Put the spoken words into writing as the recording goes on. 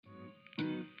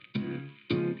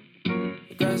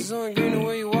Grass only green the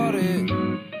way you water it.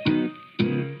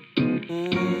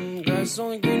 Grass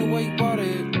only green the way you water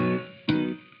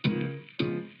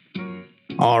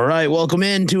it. All right, welcome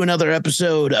into another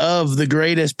episode of the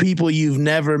Greatest People You've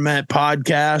Never Met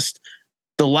podcast,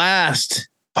 the last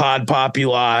Pod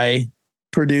Populi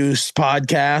produced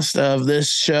podcast of this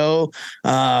show.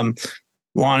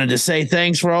 Wanted to say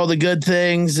thanks for all the good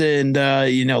things and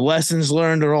lessons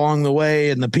learned along the way,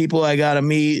 and the people I got to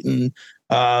meet, and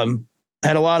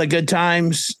had a lot of good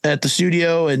times at the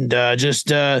studio, and just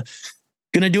gonna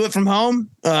do it from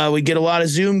home. We get a lot of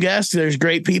Zoom guests. There's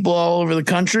great people all over the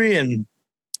country, and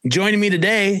joining me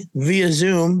today via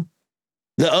Zoom,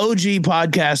 the OG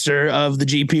podcaster of the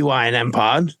GPYNM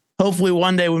pod. Hopefully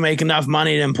one day we make enough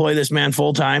money to employ this man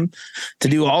full time to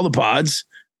do all the pods.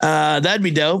 That'd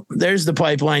be dope. There's the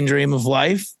pipeline dream of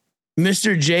life.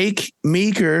 Mr. Jake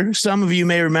Meeker. Some of you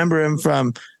may remember him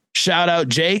from Shout Out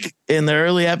Jake in the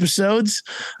early episodes.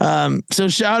 So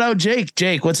shout out Jake.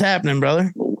 Jake, what's happening,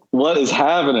 brother? What is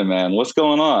happening, man? What's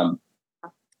going on?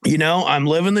 You know, I'm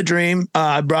living the dream.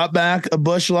 I brought back a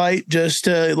Bush Light just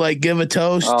to give a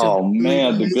toast. Oh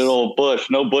man, the good old Bush.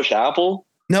 No Bush Apple?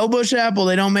 No Bush Apple.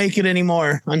 They don't make it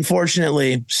anymore,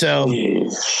 unfortunately. So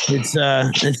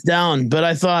it's down. But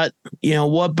I thought,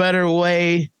 what better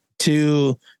way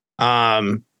to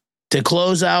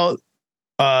close out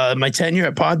my tenure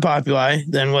at Pod Populi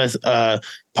than with a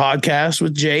podcast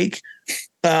with Jake.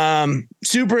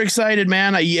 Super excited,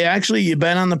 man. You've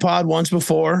been on the pod once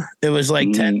before. It was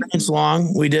 10 minutes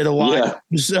long. We did a live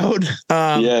episode.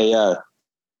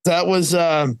 That was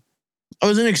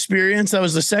an experience. That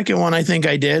was the second one I think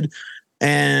I did.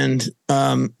 And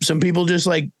some people just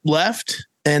left,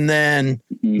 and then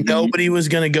nobody was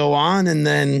going to go on. And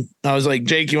then I was like,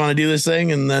 Jake, you want to do this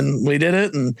thing? And then we did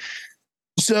it. And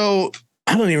so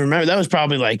I don't even remember. That was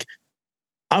probably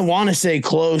I want to say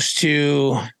close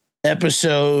to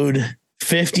episode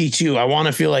 52. I want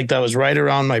to feel like that was right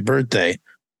around my birthday.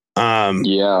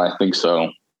 I think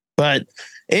so. But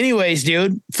anyways,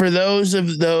 dude, for those of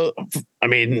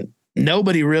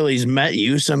nobody really's met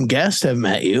you. Some guests have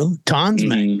met you. Ton's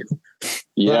met you.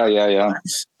 Yeah.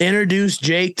 Introduce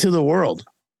Jake to the world.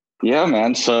 Yeah,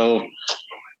 man. So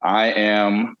I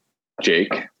am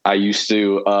Jake. I used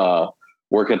to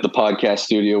work at the podcast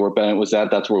studio where Bennett was at.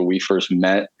 That's where we first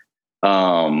met.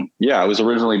 I was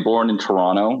originally born in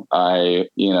Toronto. I,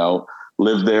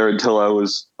 lived there until I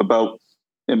was about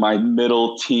in my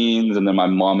middle teens. And then my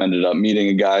mom ended up meeting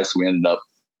a guy. So we ended up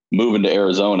moving to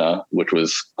Arizona, which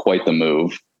was quite the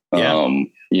move,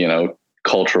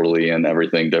 culturally and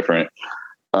everything different.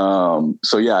 It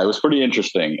was pretty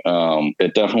interesting.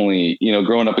 It definitely,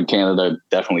 growing up in Canada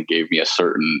definitely gave me a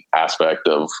certain aspect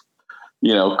of,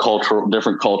 cultural,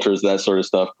 different cultures, that sort of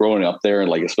stuff. Growing up there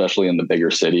and especially in the bigger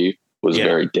city was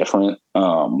very different.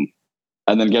 And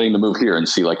then getting to move here and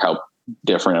see how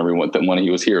different everyone than when he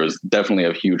was here was definitely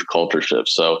a huge culture shift.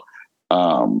 So,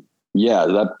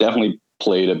 that definitely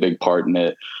played a big part in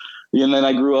it. And then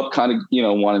I grew up kind of,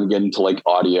 wanting to get into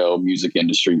audio, music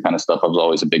industry kind of stuff. I was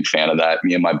always a big fan of that.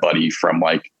 Me and my buddy from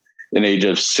an age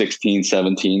of 16,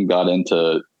 17 got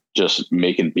into just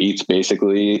making beats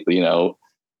basically, we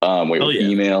would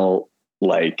email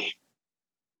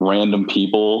random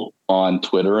people on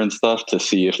Twitter and stuff to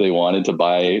see if they wanted to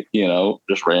buy,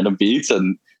 just random beats.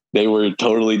 And they were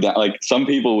totally down. Some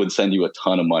people would send you a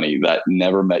ton of money that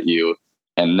never met you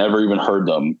and never even heard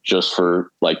them just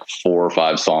for 4 or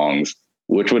 5 songs,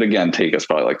 which would again take us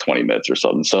probably 20 minutes or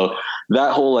something. So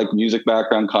that whole music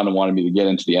background kind of wanted me to get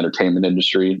into the entertainment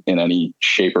industry in any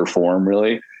shape or form,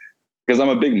 really. Because I'm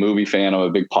a big movie fan. I'm a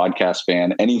big podcast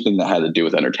fan. Anything that had to do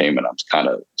with entertainment, I'm kind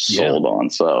of sold on.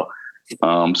 So,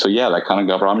 that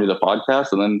kind of brought me to the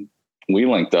podcast, and then we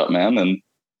linked up, man. And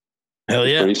hell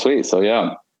yeah, pretty sweet. So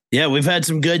yeah, we've had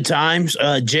some good times.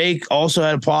 Jake also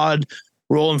had a pod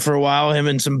rolling for a while, him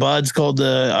and some buds, called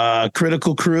the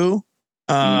Critical Crew.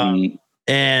 And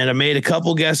I made a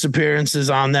couple guest appearances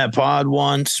on that pod.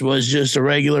 Once was just a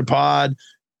regular pod.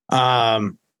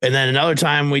 And then another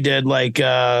time we did what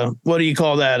do you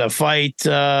call that? A fight?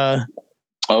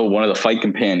 One of the fight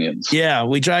companions. Yeah,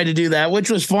 we tried to do that, which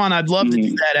was fun. I'd love to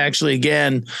do that actually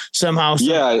again somehow.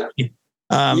 It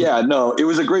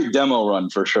was a great demo run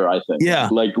for sure, I think. Yeah.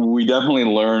 We definitely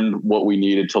learned what we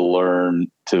needed to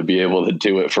learn to be able to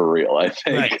do it for real, I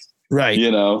think. Right.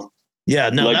 Yeah, no,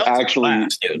 that was actually,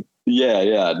 class, dude.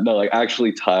 Yeah. No,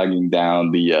 actually tagging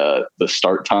down the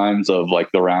start times of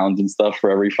the rounds and stuff for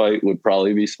every fight would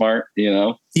probably be smart,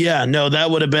 Yeah, no,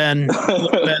 that would have been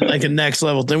a next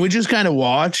level thing. We just kind of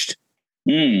watched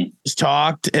Just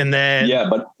talked, and then Yeah,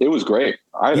 but it was great.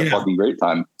 I had a fucking great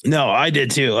time. No, I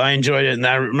did too. I enjoyed it, and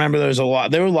I remember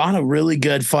there were a lot of really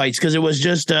good fights because it was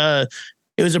just it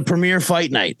was a premier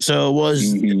fight night, so it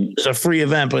was a free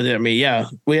event. But I mean, yeah,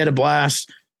 we had a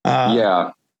blast.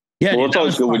 Yeah. Yeah, well, dude, it's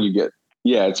always good fun. when you get.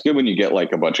 Yeah, it's good when you get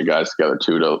like a bunch of guys together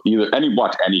too to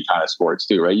watch any kind of sports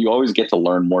too, right? You always get to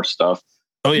learn more stuff.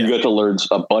 Oh yeah, you get to learn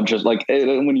a bunch of like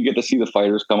when you get to see the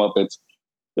fighters come up,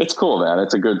 it's cool, man.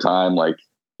 It's a good time, like,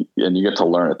 and you get to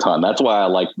learn a ton. That's why I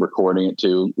like recording it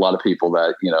too. A lot of people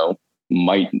that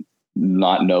might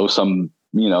not know some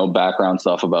background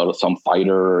stuff about some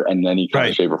fighter in any kind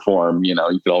of shape or form. You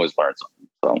could always learn something.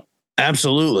 So.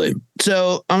 Absolutely.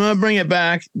 So I'm going to bring it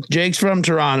back. Jake's from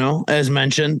Toronto, as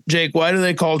mentioned. Jake, why do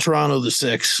they call Toronto the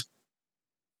Six?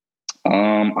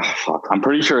 I'm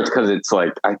pretty sure it's because it's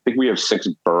like, I think we have 6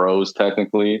 boroughs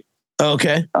technically.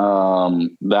 Okay.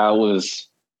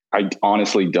 I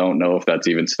honestly don't know if that's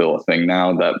even still a thing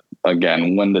now. That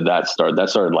again, when did that start? That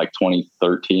started like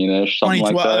 2013-ish, something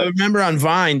like that. I remember on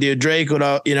Vine, dude, Drake would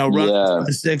run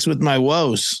the 6 with my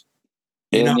woes.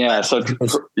 Yeah,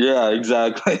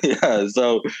 exactly. Yeah.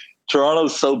 So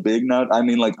Toronto's so big now. I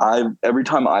mean, like every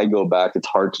time I go back, it's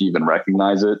hard to even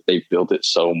recognize it. They've built it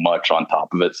so much on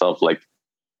top of itself. Like,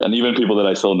 and even people that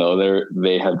I still know there,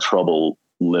 they have trouble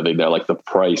living there. Like the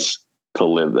price to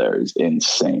live there is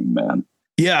insane, man.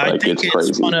 Yeah, like, I think it's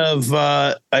crazy.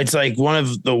 It's like one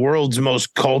of the world's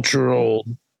most cultural.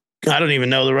 I don't even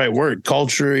know the right word.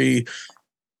 Cultured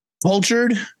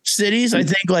cities. I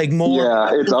think like more. Yeah,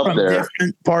 it's up there.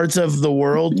 Different parts of the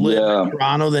world live in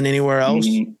Toronto than anywhere else.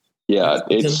 Mm-hmm. Yeah,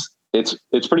 it's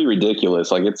pretty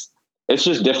ridiculous. Like it's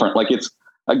just different. Like it's,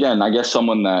 again, I guess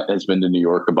someone that has been to New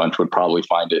York a bunch would probably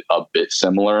find it a bit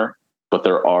similar, but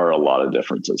there are a lot of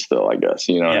differences still, I guess.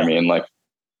 You know what I mean? Like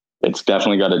it's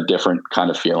definitely got a different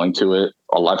kind of feeling to it.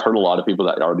 I've heard a lot of people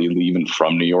that are leaving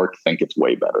from New York think it's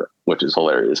way better, which is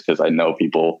hilarious because I know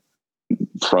people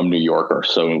from New York are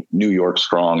so New York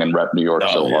strong and rep New York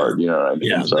so hard. You know what I mean?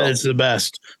 Yeah, so, it's the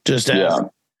best. Just ask.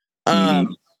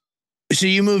 So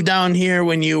you moved down here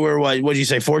when you were, what did you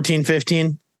say, 14,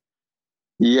 15?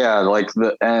 Yeah, like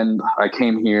I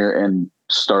came here and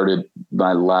started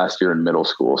my last year in middle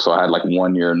school. So I had like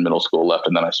 1 year in middle school left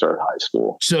and then I started high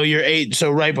school. So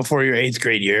so right before your 8th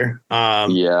grade year.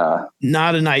 Yeah.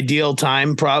 Not an ideal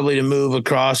time probably to move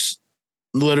across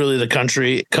literally the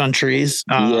countries.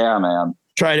 Yeah, man.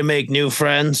 Try to make new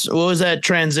friends. What was that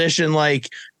transition like?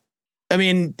 I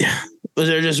mean, was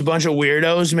there just a bunch of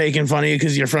weirdos making fun of you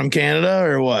because you're from Canada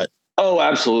or what? Oh,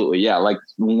 absolutely. Yeah. Like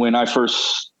when I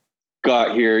first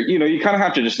got here, you kind of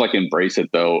have to just like embrace it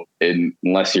though,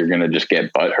 unless you're going to just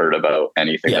get butthurt about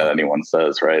anything that anyone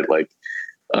says. Right. Like,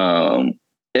 and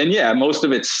yeah, most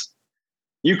of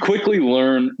you quickly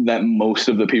learn that most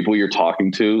of the people you're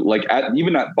talking to, like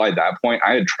by that point,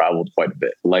 I had traveled quite a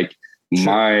bit. Like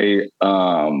my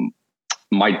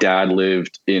dad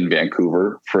lived in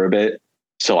Vancouver for a bit.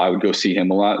 So I would go see him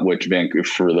a lot, which Vancouver,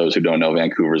 for those who don't know,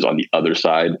 Vancouver is on the other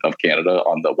side of Canada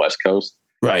on the West Coast.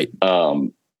 Right.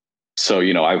 So,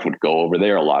 I would go over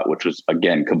there a lot, which was,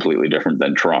 again, completely different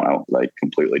than Toronto, like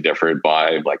completely different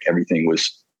vibe. Like everything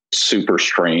was super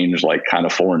strange, like kind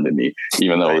of foreign to me,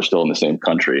 even though we're still in the same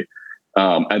country.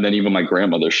 And then even my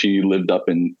grandmother, she lived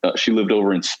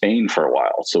over in Spain for a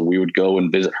while. So we would go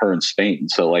and visit her in Spain.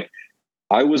 So like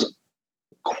I was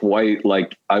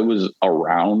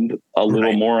around a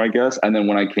little more, I guess. And then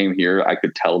when I came here, I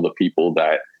could tell the people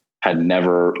that had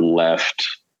never left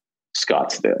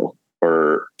Scottsdale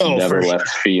or never left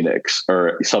Phoenix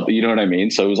or something, you know what I mean?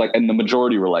 So it was like, and the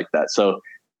majority were like that. So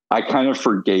I kind of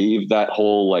forgave that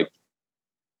whole, like,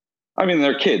 I mean,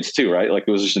 they're kids too, right? Like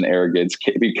it was just an arrogance.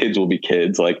 Kids will be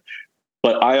kids. Like,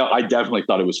 but I definitely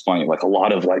thought it was funny. Like a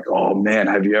lot of like, oh man,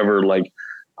 have you ever like,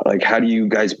 how do you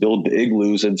guys build the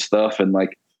igloos and stuff? And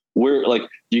like, where, like,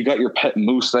 you got your pet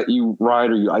moose that you ride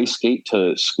or you ice skate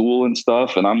to school and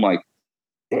stuff. And I'm like,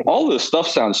 all this stuff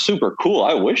sounds super cool.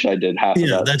 I wish I did half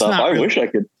of that stuff. I wish I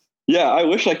could. Yeah, I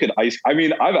wish I could ice. I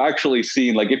mean, I've actually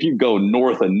seen, like, if you go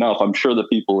north enough, I'm sure the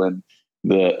people in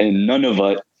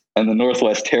Nunavut and the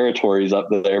Northwest Territories up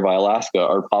there by Alaska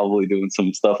are probably doing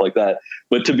some stuff like that.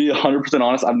 But to be 100%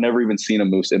 honest, I've never even seen a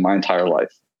moose in my entire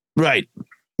life. Right.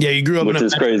 Yeah, you grew up which in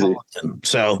is crazy.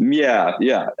 So yeah,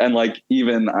 and like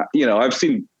even I've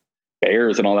seen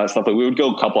bears and all that stuff. But we would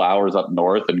go a couple hours up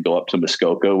north and go up to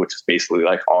Muskoka, which is basically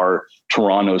like our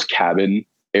Toronto's cabin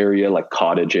area, like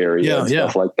cottage area and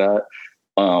stuff like that.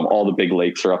 All the big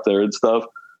lakes are up there and stuff.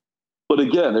 But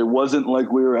again, it wasn't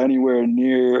like we were anywhere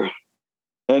near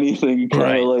anything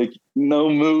kind of like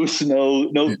no moose, no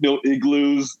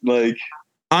igloos. Like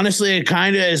Honestly, it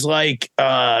kind of is like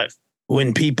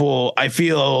when people, I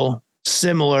feel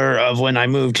similar of when I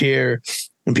moved here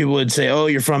and people would say, oh,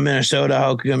 you're from Minnesota.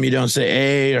 How come you don't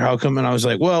say A, or how come? And I was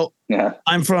like, well, Yeah.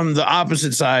 I'm from the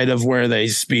opposite side of where they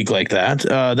speak like that.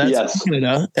 That's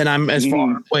Canada. And I'm as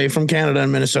far away from Canada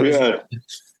and Minnesota. Yeah.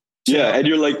 Yeah, and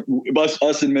you're like,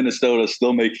 us in Minnesota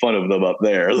still make fun of them up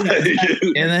there. Yeah,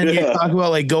 exactly. And then you talk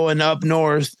about like going up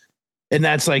north, and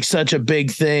that's like such a big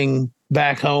thing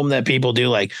back home that people do,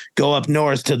 like go up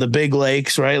north to the big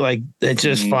lakes, right? Like it's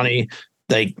just funny.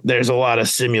 Like there's a lot of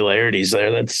similarities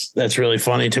there. That's really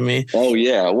funny to me. Oh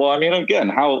yeah. Well, I mean, again,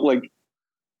 how like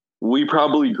we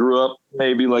probably grew up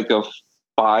maybe like a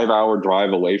 5-hour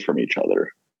drive away from each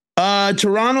other.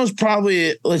 Toronto's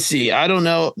probably, let's see, I don't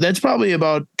know. That's probably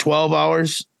about 12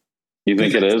 hours. You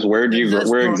think it is? Where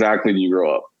exactly do you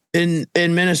grow up? In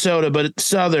Minnesota, but it's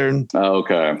southern. Oh,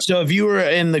 okay. So if you were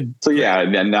in the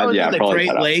the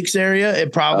Great Lakes area,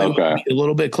 it probably would be a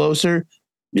little bit closer.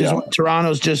 Yeah.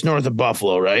 Toronto's just north of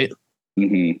Buffalo, right?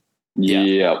 Mm-hmm.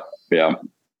 Yeah.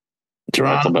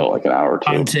 Toronto, that's about like an hour or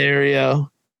two. Ontario,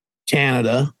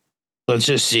 Canada. Let's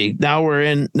just see. Now we're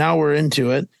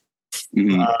into it.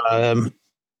 Mm-hmm.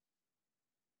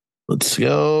 Let's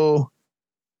go.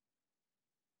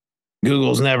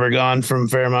 Google's never gone from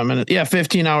Fairmont, Minnesota. Yeah,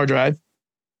 15-hour drive.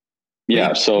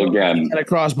 Yeah, so again,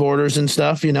 across borders and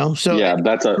stuff, you know. So yeah,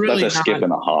 that's a skip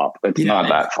and a hop. It's not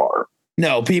that far.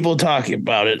 No, people talking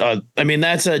about it. I mean,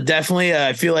 that's definitely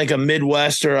I feel like a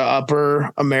Midwest or a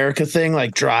Upper America thing,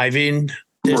 like driving.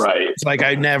 Right. It's like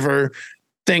I never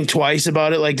think twice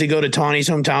about it. Like to go to Tawny's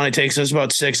hometown, it takes us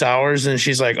about 6 hours, and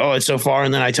she's like, "Oh, it's so far."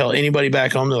 And then I tell anybody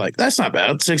back home, they're like, "That's not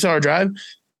bad. 6-hour drive."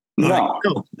 No,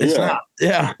 it's not.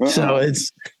 Yeah. Uh-huh. So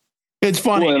it's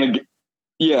funny. Well,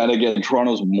 and again,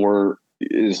 Toronto's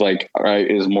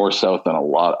is more south than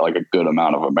like a good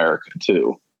amount of America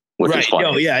too. Which is funny.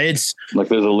 Oh, yeah. It's like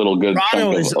there's a little good.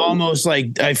 Toronto is almost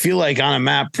like, I feel like on a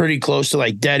map pretty close to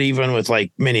like dead even with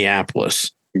like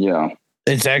Minneapolis. Yeah.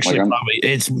 It's actually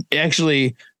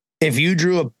if you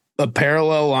drew a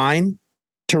parallel line,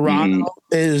 Toronto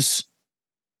is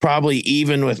probably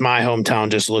even with my hometown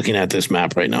just looking at this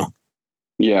map right now.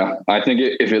 Yeah. I think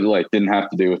if it like didn't have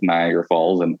to do with Niagara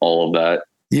Falls and all of that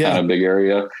kind of big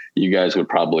area, you guys would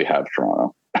probably have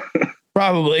Toronto.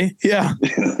 Probably. Yeah.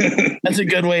 That's a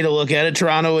good way to look at it.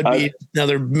 Toronto would be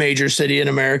another major city in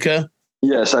America.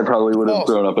 Yes, I probably would have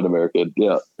grown up in America.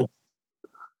 Yeah.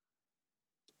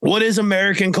 What is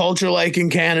American culture like in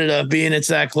Canada, being it's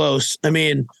that close? I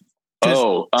mean,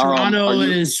 Toronto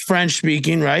is French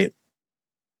speaking, right?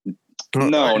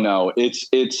 No.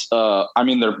 It's I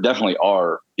mean, there definitely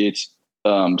are. It's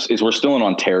we're still in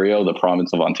Ontario, the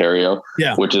province of Ontario,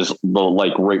 which is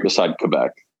like right beside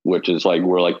Quebec, which is like,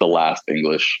 we're like the last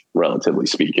English, relatively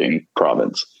speaking,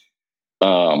 province.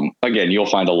 Again, you'll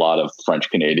find a lot of French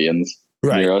Canadians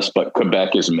near us, but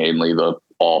Quebec is mainly the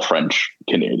all French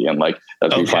Canadian. Like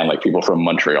we find like people from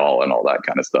Montreal and all that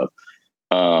kind of stuff.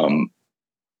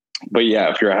 But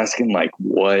yeah, if you're asking like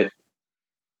what,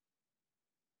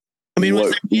 I mean,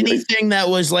 was there anything that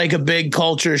was like a big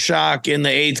culture shock in the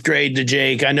 8th grade to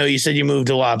Jake? I know you said you moved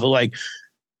a lot, but like,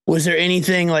 was there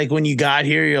anything like when you got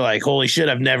here, you're like, holy shit,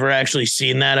 I've never actually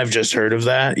seen that. I've just heard of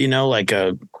that, you know, like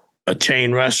a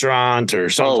chain restaurant or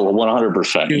something. Oh,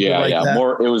 100%. Yeah.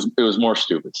 That. It was more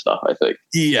stupid stuff, I think.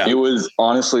 Yeah. It was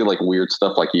honestly like weird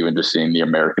stuff, like even just seeing the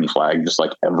American flag just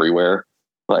like everywhere.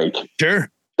 Like, sure.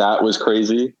 That was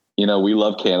crazy. You know, we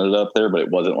love Canada up there, but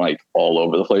it wasn't like all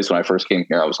over the place. When I first came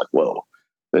here, I was like, whoa,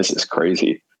 this is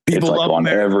crazy. People it's like love on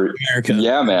America.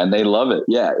 Yeah, man, they love it.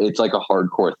 Yeah, it's like a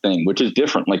hardcore thing, which is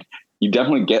different. Like you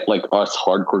definitely get like us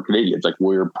hardcore Canadians. Like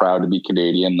we're proud to be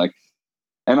Canadian. Like,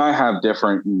 and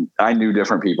I knew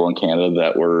different people in Canada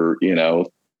that were, you know,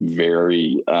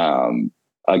 very,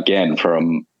 again,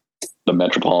 from the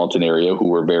metropolitan area who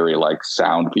were very like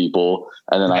sound people.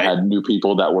 And then I had new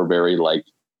people that were very like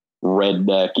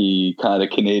rednecky kind of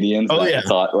Canadians. I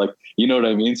thought like, you know what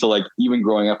I mean? So like even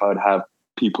growing up, I would have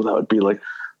people that would be like,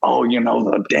 oh, you know,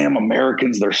 the damn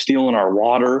Americans, they're stealing our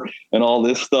water and all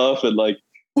this stuff. And like,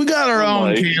 we got our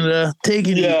own Canada. Take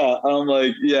it easy. Yeah. I'm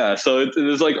like, yeah. So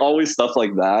there's like always stuff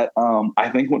like that. I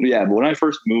think when I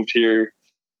first moved here,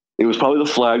 it was probably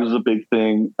the flag was a big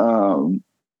thing.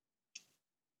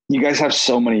 You guys have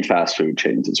so many fast food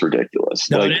chains. It's ridiculous.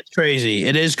 No, like, it's crazy.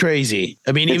 It is crazy.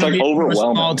 I mean, even like from a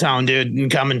small town, dude, and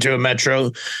coming to a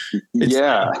metro.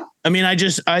 I mean,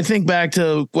 I think back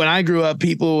to when I grew up,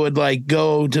 people would like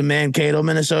go to Mankato,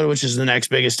 Minnesota, which is the next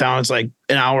biggest town. It's like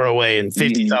an hour away and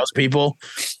 50,000 people.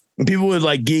 People would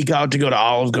like geek out to go to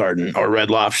Olive Garden or Red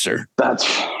Lobster. That's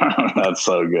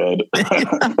so good.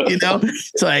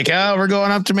 It's like, oh, we're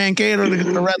going up to Mankato to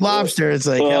go to Red Lobster. It's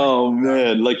like, oh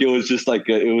man, like it was just like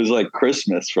it was like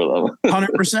Christmas for them.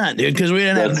 100%, dude, because we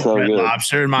didn't have so Red good.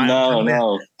 Lobster in my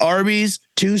No. Arby's,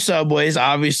 2 Subways.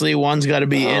 Obviously, one's got to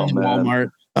be in Walmart.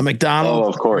 A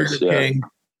McDonald's, of course, King,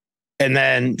 and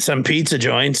then some pizza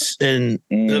joints, and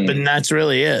that's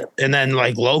really it. And then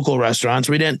like local restaurants,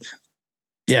 we didn't.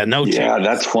 Yeah, no. Yeah,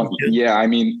 that's funny. Yeah, I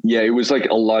mean, it was like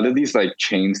a lot of these like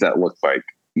chains that looked like,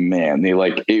 man, they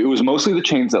like, it was mostly the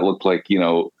chains that looked like,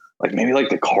 like maybe like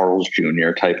the Carl's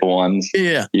Jr. type of ones.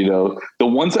 Yeah. The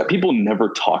ones that people never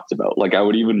talked about. Like I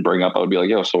would even bring up, I would be like,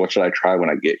 yo, so what should I try when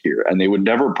I get here? And they would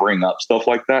never bring up stuff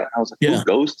like that. And I was like, who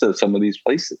goes to some of these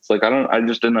places? Like, I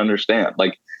just didn't understand.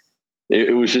 Like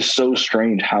it was just so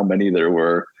strange how many there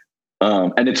were.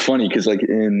 And it's funny because like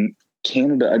in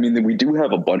Canada, I mean, we do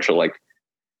have a bunch of like,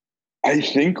 I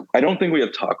don't think we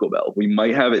have Taco Bell. We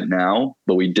might have it now,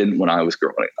 but we didn't when I was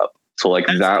growing up. So like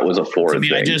that was a foreign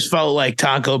thing. I just felt like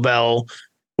Taco Bell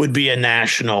would be a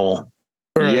national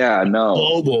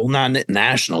global, not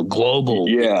national, global.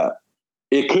 Yeah.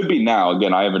 It could be now.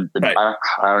 Again, I haven't been back.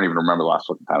 I don't even remember the last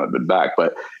fucking time I've been back,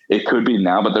 but it could be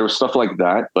now. But there was stuff like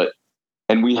that.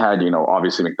 And we had,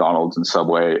 obviously McDonald's and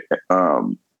Subway.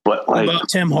 But like what about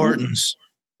Tim Hortons.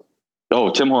 Oh,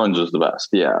 Tim Hortons is the best.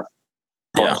 Yeah.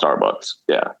 Starbucks.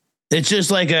 Yeah. It's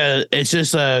just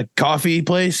a coffee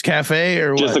place, cafe,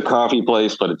 or just a coffee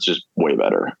place, but it's just way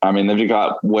better. I mean, they've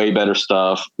got way better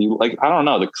stuff. I don't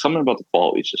know. Something about the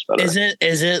quality is just better.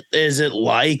 Is it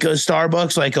like a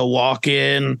Starbucks, like a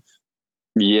walk-in?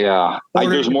 Yeah.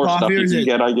 There's more stuff you can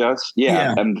get, I guess.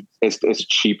 Yeah. And it's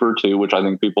cheaper too, which I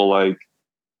think people like.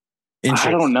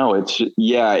 I don't know. It's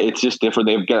just different.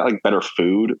 They've got like better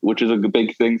food, which is a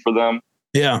big thing for them.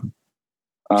 Yeah.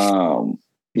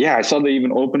 I saw they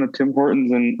even opened a Tim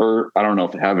Hortons or I don't know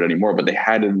if they have it anymore, but they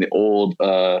had it in the old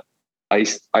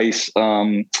ice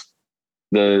where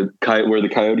the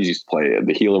Coyotes used to play at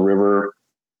the Gila River.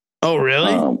 Oh,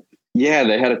 really? Yeah,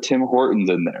 they had a Tim Hortons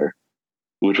in there,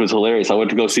 which was hilarious. I went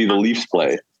to go see the Leafs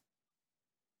play.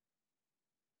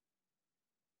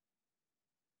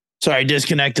 Sorry, I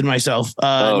disconnected myself.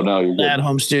 No, you're good. At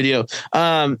home studio.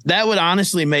 That would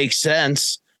honestly make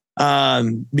sense.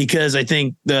 Because I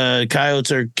think the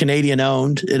Coyotes are Canadian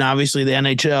owned, and obviously the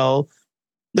NHL.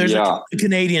 There's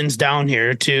Canadians down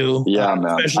here too. Yeah,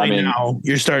 man. Especially now,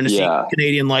 you're starting to see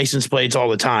Canadian license plates all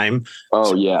the time.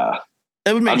 Oh yeah,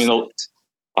 that would make sense.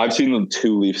 I've seen them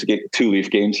two Leaf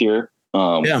games here.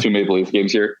 2 Maple Leaf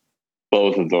games here.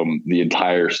 Both of them, the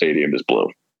entire stadium is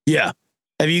blue. Yeah.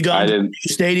 Have you gone to the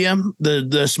stadium,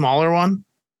 the smaller one?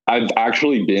 I've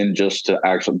actually been just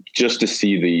to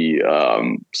see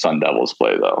the Sun Devils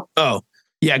play though. Oh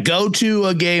yeah, go to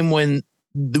a game when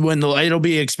it'll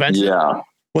be expensive. Yeah,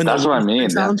 that's what I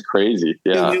mean. That's crazy.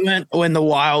 Yeah, we went when the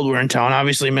Wild were in town.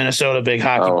 Obviously, Minnesota, big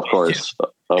hockey. Oh, of course,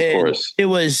 of course. It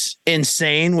was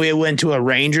insane. We went to a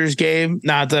Rangers game.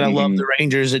 Not that I love the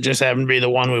Rangers; it just happened to be the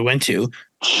one we went to.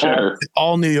 Sure,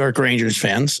 all New York Rangers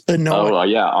fans. I'm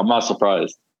not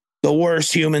surprised. The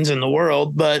worst humans in the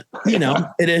world, but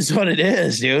it is what it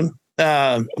is, dude.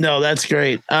 No, that's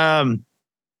great. Yeah,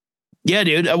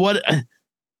 dude.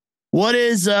 What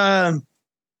is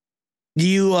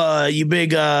you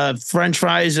big French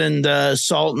fries and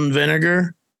salt and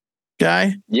vinegar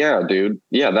guy? Yeah, dude.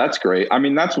 Yeah, that's great. I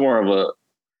mean, that's more of a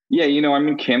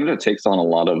Canada takes on a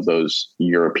lot of those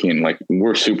European, like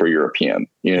we're super European.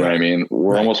 You know what I mean?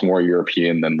 We're almost more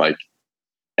European than like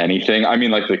anything. I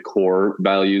mean, like the core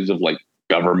values of like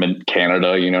government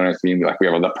Canada, you know what I mean? Like we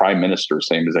have the prime minister,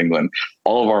 same as England.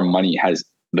 All of our money has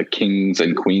the kings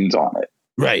and queens on it.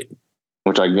 Right.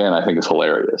 Which again, I think is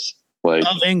hilarious. Like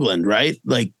of England, right?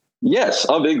 Like, yes,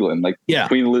 of England. Like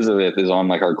Queen Elizabeth is on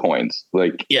like our coins.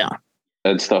 Like,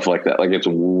 and stuff like that. Like it's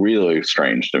really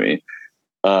strange to me.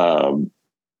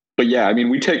 But yeah, I mean,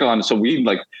 we take on, so we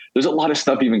like, there's a lot of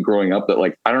stuff even growing up that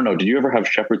like, I don't know. Did you ever have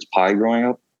shepherd's pie growing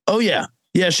up? Oh yeah.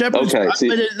 Yeah. Shepherd's pie.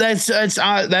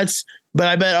 That's, but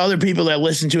I bet other people that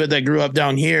listen to it that grew up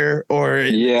down here or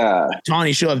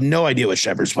Tawny show have no idea what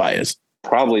shepherd's pie is.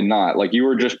 Probably not. Like you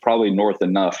were just probably north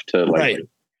enough to like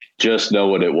just know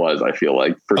what it was. I feel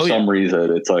like for some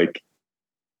reason it's like,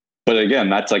 but again,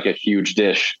 that's like a huge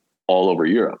dish all over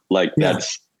Europe. Like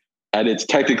that's, and it's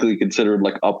technically considered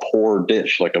like a poor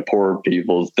dish, like a poor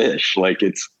people's dish. Like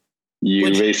it's,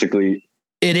 basically.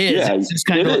 It is. Yeah, it's just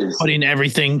kind of like putting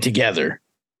everything together.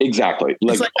 Exactly.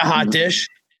 It's like a hot dish.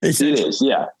 It is.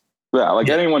 Yeah. Yeah. Like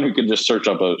anyone who can just search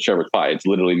up a shepherd's pie, it's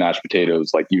literally mashed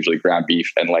potatoes, like usually ground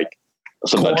beef and like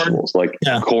some vegetables, like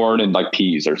corn and like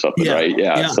peas or something, right?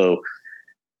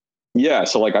 Yeah.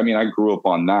 So like, I mean, I grew up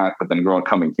on that, but then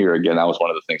coming here again, that was one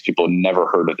of the things people never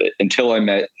heard of it until I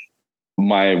met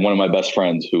one of my best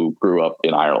friends who grew up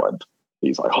in Ireland.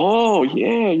 He's like, oh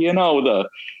yeah, you know,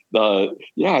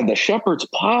 the shepherd's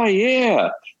pie. Yeah.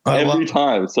 Every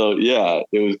time. So yeah,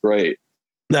 it was great.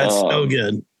 That's so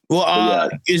good. Well,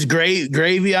 is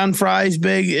gravy on fries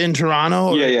big in Toronto?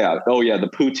 Or? Yeah. Oh yeah. The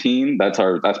poutine. That's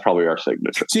probably our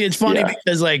signature. See, it's funny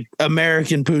because like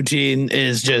American poutine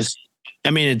is just, I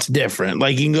mean, it's different.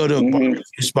 Like you can go to a barbecue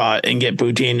spot and get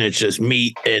poutine. It's just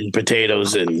meat and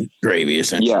potatoes and gravy,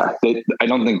 essentially. Yeah, I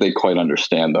don't think they quite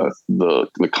understand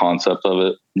the concept of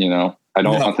it. You know, I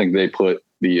don't think they put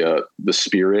the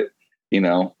spirit. You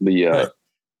know, they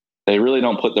really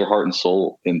don't put their heart and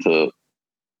soul into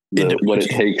what it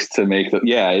takes to make the.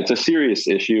 Yeah, it's a serious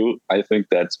issue. I think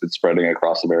that's been spreading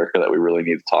across America that we really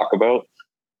need to talk about.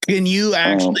 Can you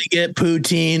actually get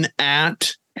poutine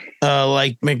at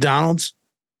like McDonald's?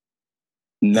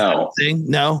 No,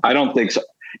 I don't think so.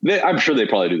 I'm sure they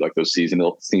probably do like those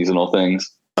seasonal things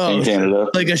in Canada,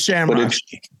 like a shamrock.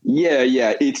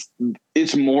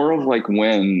 It's more of like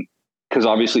because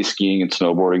obviously skiing and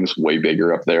snowboarding is way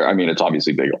bigger up there. I mean, it's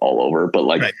obviously big all over, but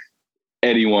like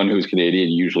anyone who's Canadian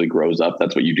usually grows up.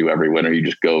 That's what you do every winter. You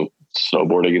just go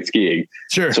snowboarding and skiing.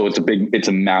 Sure. So it's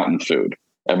a mountain food.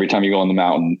 Every time you go on the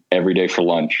mountain, every day for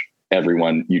lunch,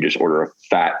 you just order a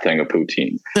fat thing of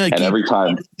poutine. And every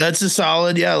time. That's a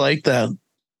solid. Yeah, I like that.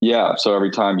 Yeah. So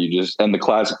every time and the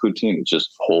classic poutine, it's just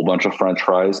a whole bunch of French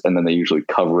fries. And then they usually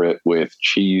cover it with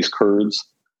cheese curds.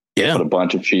 Yeah. Put a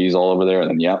bunch of cheese all over there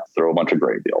and then, throw a bunch of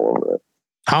gravy all over it.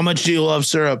 How much do you love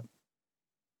syrup?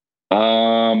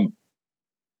 A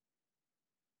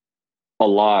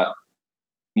lot.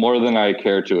 More than I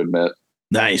care to admit.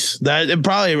 Nice. That it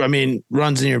probably, I mean,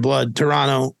 runs in your blood.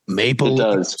 Toronto maple. It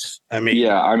does. I mean,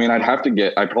 I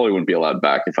probably wouldn't be allowed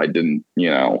back if I didn't,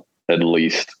 at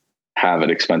least have an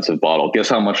expensive bottle. Guess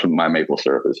how much my maple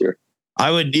syrup is here?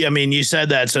 You said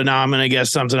that. So now I'm going to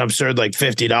guess something absurd like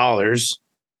 $50.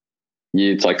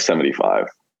 Yeah, it's like 75.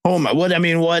 Oh my, where do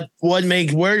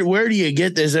you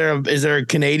get, is there a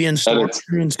Canadian store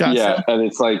in Scottsdale? Yeah. And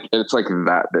it's like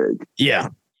that big. Yeah.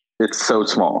 It's so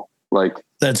small. Like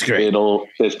that's great.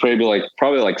 It's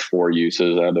probably like 4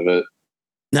 uses out of it.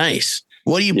 Nice.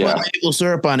 What do you put maple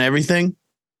syrup on everything?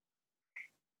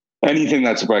 Anything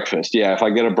that's breakfast. Yeah. If I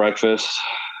get a breakfast,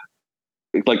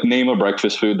 like name a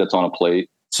breakfast food that's on a plate.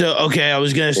 So, okay. I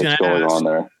was going to ask on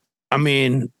there. I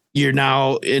mean, you're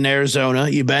now in Arizona.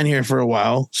 You've been here for a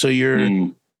while. So you're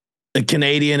a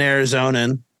Canadian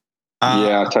Arizonan.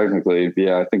 Yeah, technically.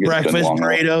 Yeah. I think it's breakfast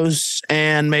burritos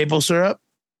and maple syrup.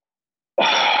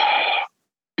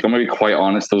 I'm going to be quite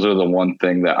honest. Those are the one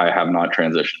thing that I have not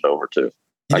transitioned over to.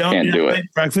 I can't do it.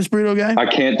 Breakfast burrito guy? I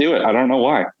can't do it. I don't know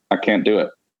why. I can't do it.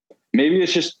 Maybe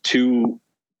it's just too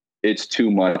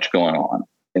much going on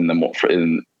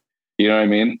you know what I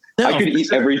mean? No, I could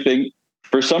eat everything.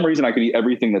 For some reason, I could eat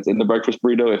everything that's in the breakfast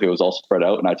burrito if it was all spread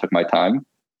out and I took my time.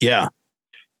 Yeah.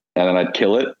 And then I'd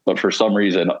kill it. But for some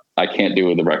reason, I can't do it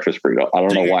with the breakfast burrito. I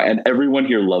don't know why. And everyone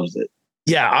here loves it.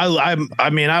 Yeah, I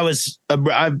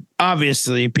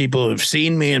obviously people who've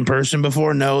seen me in person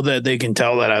before know that they can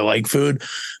tell that I like food.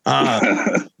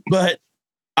 But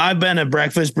I've been a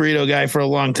breakfast burrito guy for a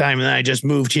long time, and then I just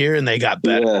moved here and they got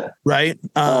better, right?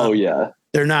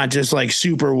 They're not just like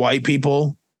super white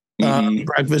people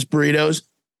breakfast burritos.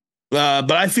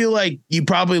 But I feel like you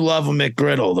probably love a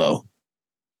McGriddle though.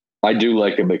 I do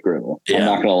like a McGriddle. Yeah. I'm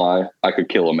not gonna lie, I could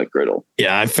kill a McGriddle.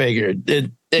 Yeah, I figured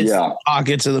it's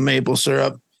pockets of the maple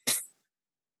syrup.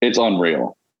 It's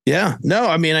unreal. Yeah, no,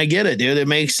 I mean I get it, dude. It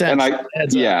makes sense. And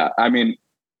I mean,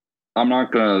 I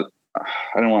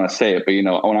don't want to say it, but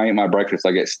when I eat my breakfast,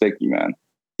 I get sticky, man.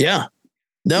 Yeah,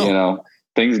 no,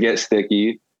 things get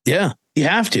sticky. Yeah, you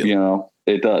have to.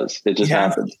 It does. It just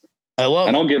happens. I love.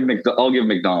 And I'll give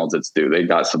McDonald's its due. They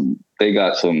got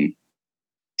some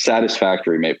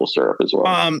satisfactory maple syrup as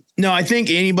well. No, I think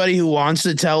anybody who wants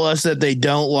to tell us that they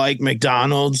don't like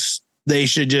McDonald's, they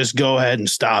should just go ahead and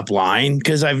stop lying.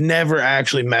 Because I've never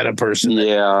actually met a person.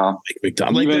 That like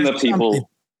McDonald's. Even the people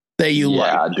that you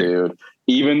like. Yeah, dude.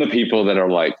 Even the people that are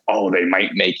like, oh, they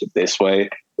might make it this way.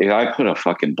 If I put a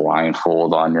fucking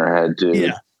blindfold on your head,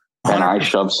 dude, and I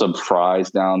shove some fries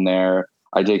down there,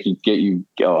 I get you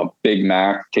a Big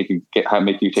Mac,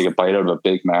 make you take a bite out of a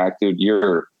Big Mac, dude.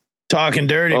 You're talking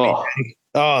dirty.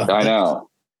 I know.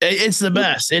 It's the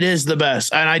best. It is the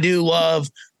best. And I do love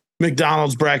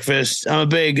McDonald's breakfast. I'm a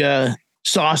big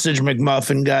sausage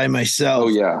McMuffin guy myself. Oh,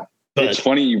 yeah. But it's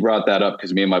funny you brought that up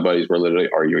because me and my buddies were literally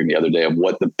arguing the other day of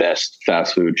what the best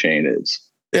fast food chain is.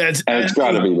 it's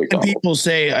got to be McDonald's. People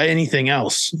say anything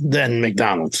else than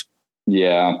McDonald's.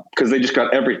 Yeah, because they just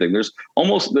got everything. It's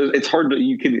hard to,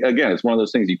 it's one of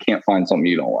those things you can't find something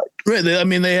you don't like. Right. I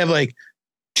mean, they have like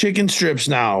chicken strips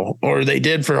now, or they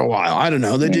did for a while. I don't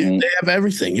know. They do. They have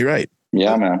everything. You're right.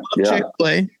 Yeah, man. Yeah.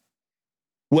 Chick-fil-A.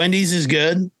 Wendy's is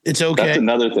good. It's okay. That's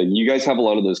another thing. You guys have a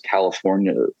lot of those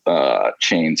California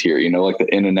chains here, like the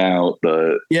In-N-Out,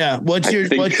 What's your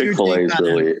Chick-fil-A is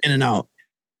really In-N-Out?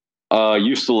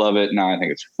 Used to love it. Now I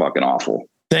think it's fucking awful.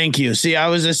 Thank you. See, I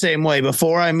was the same way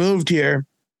before I moved here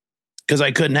because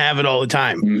I couldn't have it all the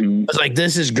time. I was like,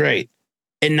 this is great.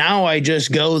 And now I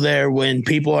just go there when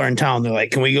people are in town. They're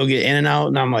like, can we go get In-N-Out?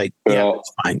 And I'm like, yeah,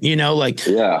 it's fine.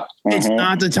 It's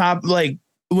not the top, like,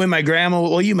 when my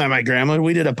grandma, you met my grandma,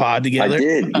 we did a pod together. I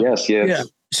did. Yes. Yeah.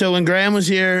 So when grandma was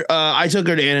here, I took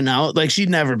her to In-N-Out. Like, she'd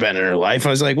never been in her life.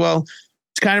 I was like, well,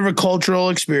 it's kind of a cultural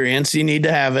experience. You need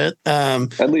to have it.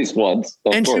 At least once.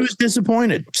 And she was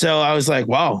disappointed. So I was like,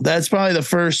 wow, that's probably the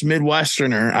first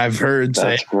Midwesterner I've heard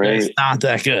say it's not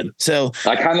that good. So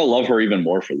I kind of love her even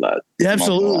more for that.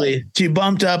 Absolutely. She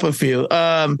bumped up a few.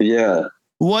 Yeah.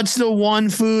 What's the one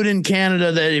food in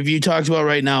Canada that if you talked about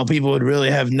right now, people would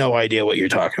really have no idea what you're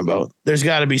talking about? There's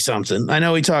got to be something. I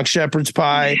know we talk shepherd's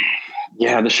pie.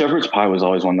 Yeah, the shepherd's pie was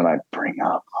always one that I bring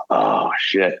up. Oh,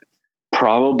 shit.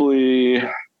 Probably.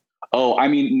 Oh, I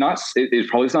mean, it's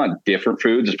probably not different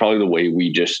foods. It's probably the way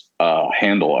we just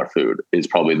handle our food is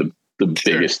probably the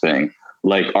biggest thing.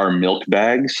 Like our milk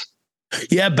bags.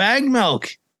 Yeah, bag milk.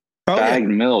 Bagged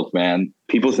milk, man.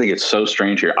 People think it's so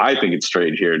strange here. I think it's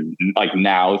strange here. Like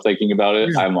now thinking about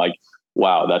it, I'm like,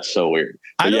 wow, that's so weird.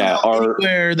 But I don't know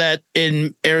anywhere that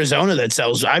in Arizona that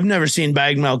sells. I've never seen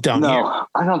bagged milk down here. No,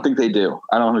 I don't think they do.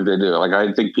 Like,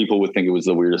 I think people would think it was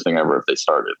the weirdest thing ever if they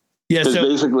started. Yeah, so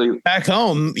basically back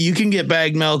home, you can get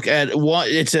bagged milk at one.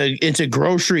 It's a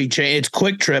grocery chain. It's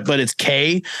Quick Trip, but it's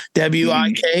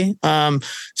KWIK.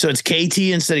 So it's KT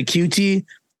instead of QT.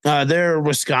 They're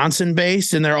Wisconsin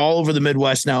based and they're all over the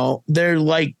Midwest now. They're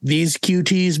like these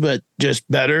QTs, but just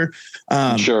better.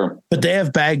 Sure. But they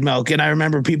have bagged milk. And I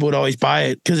remember people would always buy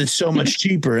it because it's so much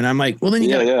cheaper. And I'm like, well, then you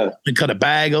gotta cut a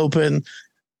bag open.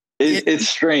 It's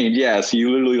strange. Yeah. So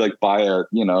you literally like buy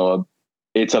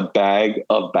it's a bag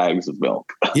of bags of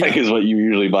milk, like is what you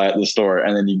usually buy at the store.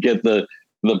 And then you get the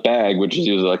bag, which is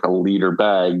usually like a liter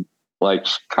bag, like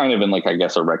kind of in like, I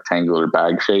guess, a rectangular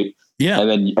bag shape. Yeah. And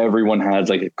then everyone has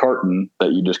like a carton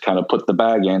that you just kind of put the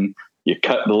bag in. You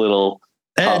cut the little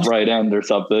top right end or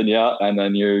something. Yeah. And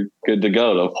then you're good to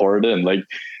go to pour it in. Like,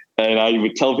 and I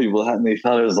would tell people that and they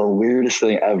thought it was the weirdest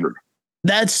thing ever.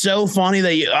 That's so funny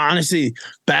that you honestly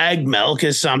bagged milk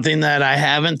is something that I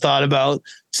haven't thought about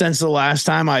since the last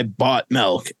time I bought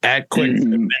milk at Quick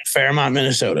in Fairmont,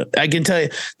 Minnesota. I can tell you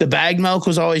the bagged milk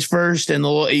was always first and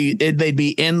they'd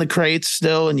be in the crates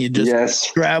still and you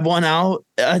just grab one out.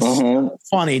 That's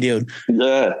funny, dude.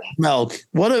 Yeah. Milk.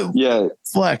 What a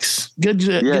flex. Good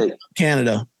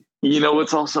Canada. You know,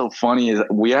 what's also funny is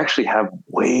that we actually have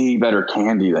way better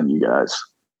candy than you guys.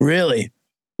 Really?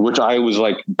 Which I was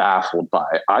like baffled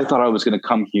by. I thought I was going to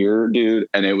come here, dude,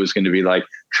 and it was going to be like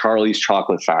Charlie's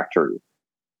Chocolate Factory.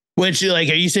 Which, like,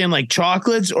 are you saying like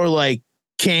chocolates or like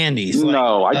candies?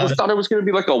 No, I just thought it was going to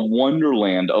be like a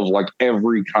wonderland of like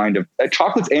every kind of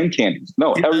chocolates and candies.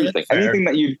 No, everything. Anything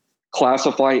that you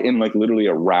classify in like literally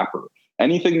a wrapper.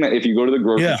 Anything that if you go to the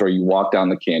grocery store, you walk down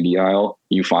the candy aisle,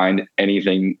 you find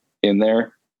anything in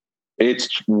there.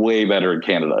 It's way better in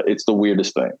Canada. It's the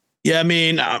weirdest thing. Yeah, I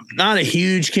mean, I'm not a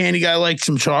huge candy guy. I like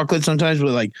some chocolate sometimes,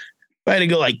 but like if I had to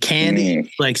go like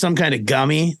candy, like some kind of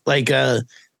gummy, like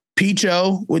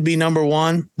Peach-O would be number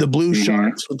one. The Blue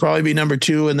Sharks would probably be number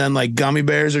two, and then like gummy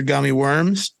bears or gummy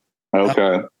worms.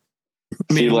 Okay.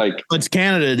 I mean, what's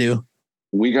Canada do?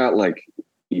 We got like,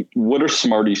 what are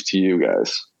Smarties to you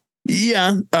guys?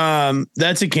 Yeah,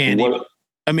 that's a candy. But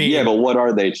what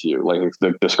are they to you? Like,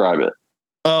 describe it.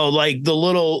 Oh, like the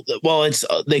little,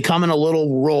 they come in a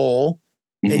little roll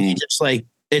and you just like,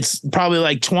 it's probably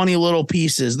like 20 little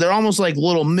pieces. They're almost like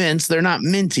little mints. They're not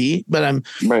minty, but I'm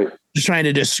just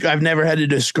trying to I've never had to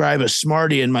describe a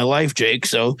Smartie in my life, Jake.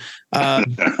 So,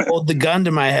 hold the gun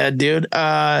to my head, dude.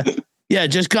 It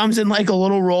just comes in like a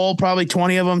little roll, probably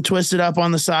 20 of them twisted up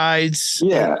on the sides.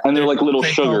 Yeah. And they're like little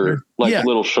sugar,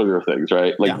 little sugar things,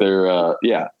 right? Like they're,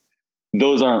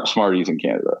 those aren't Smarties in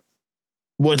Canada.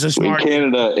 What's a Smartie? In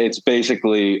Canada, it's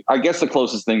basically, I guess the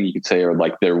closest thing you could say are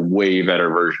like their way better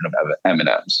version of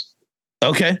M&Ms.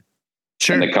 Okay.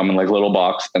 Sure. And they come in like little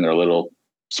box and they're little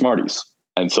Smarties.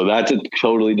 And so that's a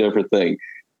totally different thing.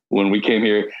 when we came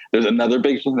here. There's another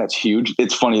big thing that's huge.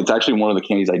 It's funny. It's actually one of the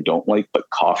candies I don't like, but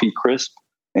Coffee Crisp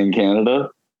in Canada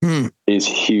is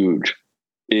huge,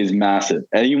 is massive.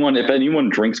 If anyone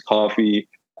drinks coffee,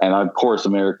 and of course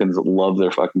Americans love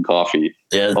their fucking coffee.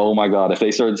 Yeah. Oh my God. If they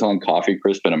started selling Coffee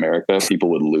Crisp in America, people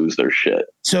would lose their shit.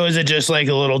 So is it just like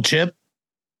a little chip?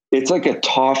 It's like a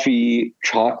toffee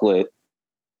chocolate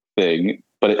thing,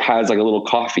 but it has like a little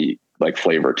coffee like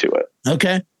flavor to it.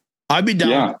 Okay. I'd be down.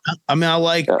 Yeah. I mean, I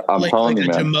like a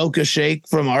Jamocha shake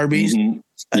from Arby's.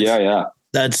 Mm-hmm. Yeah.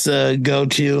 That's a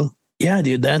go-to. Yeah,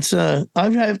 dude. That's I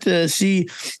have to see.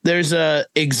 There's a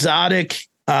exotic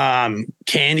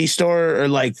candy store or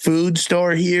like food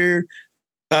store here,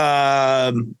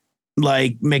 like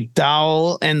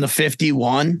McDowell and the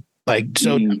 51, like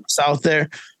south there.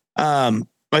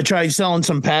 I tried selling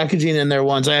some packaging in there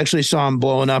once. I actually saw them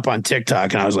blowing up on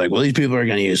TikTok, and I was like, well, these people are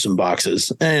going to use some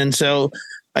boxes. And so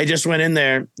I just went in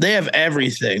there. They have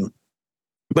everything,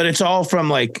 but it's all from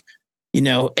like,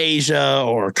 Asia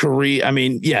or Korea. I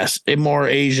mean, yes, in more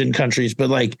Asian countries, but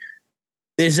like,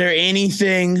 is there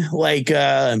anything like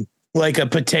a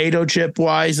potato chip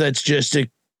wise that's just a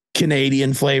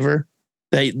Canadian flavor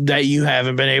that you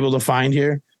haven't been able to find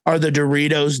here? Are the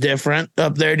Doritos different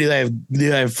up there? Do they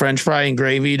have French fry and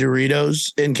gravy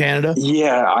Doritos in Canada?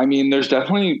 Yeah, I mean, there's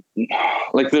definitely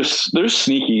like there's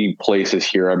sneaky places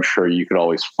here. I'm sure you could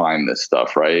always find this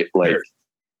stuff, right? Like, sure.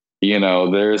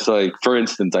 There's like, for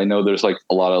instance, I know there's like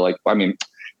a lot of like, I mean,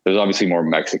 there's obviously more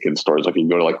Mexican stores. Like you can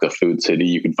go to like the Food City,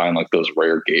 you can find like those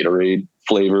rare Gatorade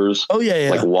flavors. Oh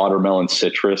yeah. Like watermelon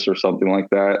citrus or something like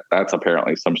that. That's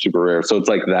apparently some super rare. So it's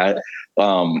like that.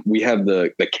 We have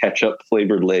the ketchup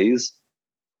flavored Lay's.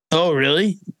 Oh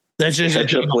really? That's just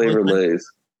ketchup flavored Lay's.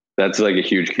 That's like a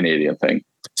huge Canadian thing.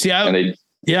 See, I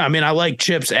mean, I like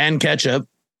chips and ketchup.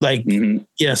 Like,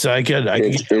 so I could.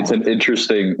 It's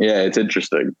interesting.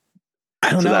 I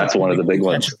don't know. That's one of the big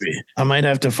ones. I might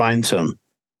have to find some.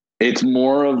 It's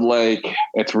more of like,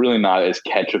 it's really not as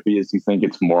ketchupy as you think.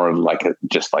 It's more of like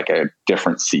just like a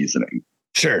different seasoning.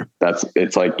 Sure.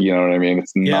 It's like, you know what I mean?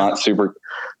 It's not super,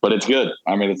 but it's good.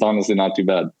 I mean, it's honestly not too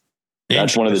bad.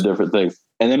 That's one of the different things.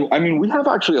 And then, I mean, we have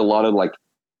actually a lot of like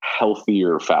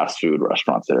healthier fast food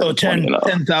restaurants there. Oh,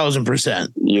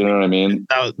 10,000%. You know what I mean?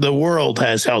 The world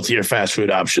has healthier fast food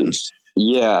options.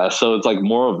 Yeah. So it's like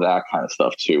more of that kind of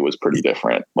stuff too was pretty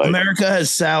different. Like, America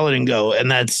has Salad and Go, and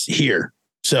that's here.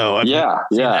 So I've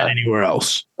not anywhere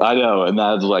else. I know. And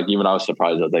that's like, even I was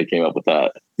surprised that they came up with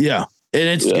that. Yeah. And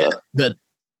it's good, but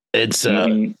it's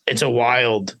a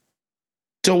wild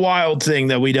thing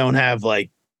that we don't have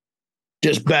like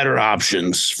just better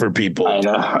options for people. I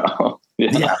know.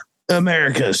 Yeah.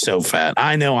 America is so fat.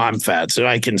 I know I'm fat, so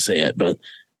I can say it, but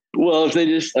well, if they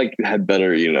just like had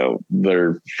better,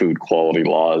 their food quality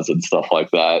laws and stuff like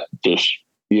that, just,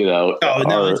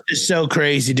 it's just so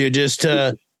crazy, dude.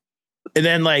 And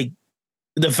then like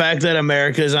the fact that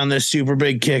America is on this super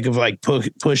big kick of like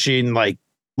pushing like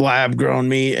lab grown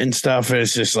meat and stuff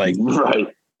is just like, right.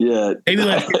 Yeah. Maybe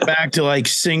let's get back to like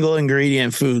single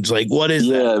ingredient foods. Like what is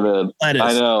that? Man. Lettuce.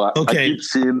 I know. Okay.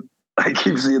 I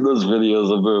keep seeing those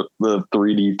videos of the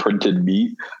 3D printed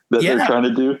meat that they're trying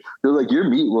to do. They're like, your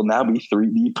meat will now be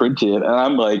 3D printed. And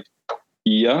I'm like,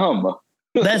 yum.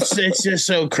 It's just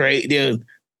so great, dude.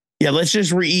 Yeah. Let's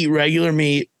just eat regular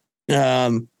meat.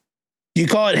 You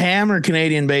call it ham or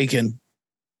Canadian bacon?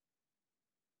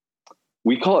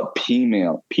 We call it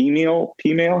female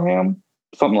ham,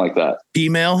 something like that.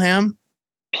 Female ham?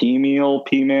 Female,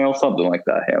 something like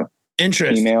that ham.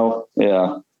 Interesting. Female,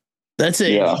 yeah. That's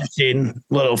an interesting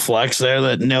little flex there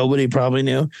that nobody probably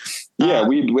knew. Yeah,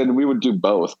 we would do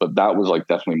both, but that was like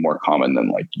definitely more common than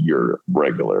like your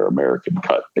regular American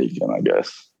cut bacon, I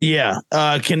guess. Yeah.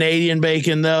 Canadian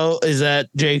bacon, though, is that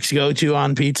Jake's go-to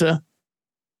on pizza?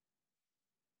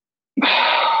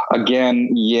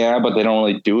 Again, yeah, but they don't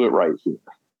really do it right here.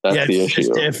 That's the issue. It's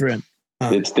different.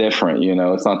 It's different,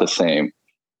 it's not the same.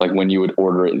 Like when you would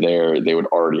order it there, they would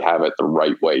already have it the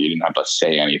right way. You didn't have to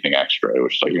say anything extra. It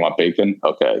was just like, you want bacon?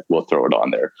 Okay, we'll throw it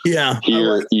on there. Yeah.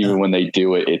 Here, even when they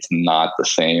do it, it's not the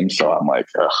same. So I'm like,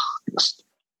 just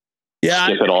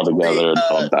skip it all together and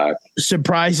come back.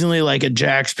 Surprisingly, like a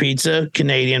Jack's Pizza,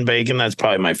 Canadian bacon, that's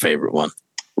probably my favorite one.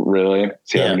 Really?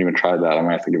 See, I haven't even tried that. I'm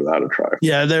gonna have to give that a try.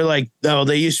 Yeah, they're like,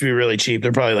 they used to be really cheap.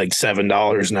 They're probably like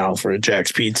 $7 now for a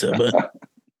Jack's Pizza, but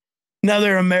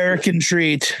another American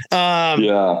treat.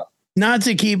 Not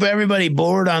to keep everybody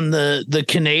bored on the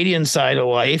Canadian side of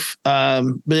life, but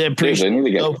they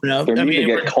need to open up. They need to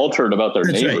get cultured about their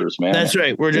neighbors, man. That's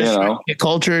right. We're just trying to get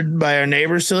cultured by our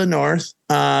neighbors to the north.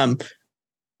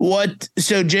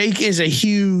 So Jake is a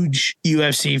huge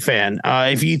UFC fan.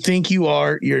 If you think you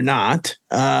are, you're not.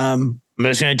 I'm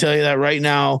just going to tell you that right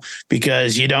now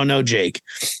because you don't know Jake.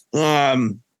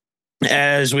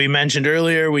 As we mentioned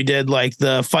earlier, we did like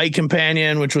the Fight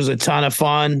Companion, which was a ton of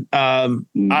fun. I'm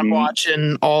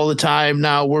watching all the time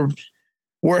now.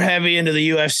 We're heavy into the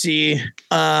UFC.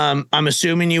 I'm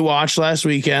assuming you watched last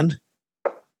weekend.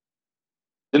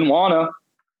 Didn't wanna.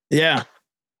 Yeah.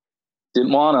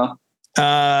 Didn't wanna.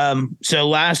 So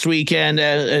last weekend,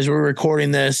 as we're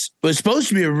recording this, was supposed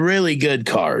to be a really good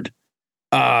card.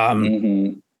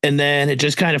 And then it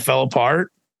just kind of fell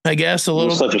apart, I guess, a little.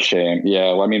 It was such a shame.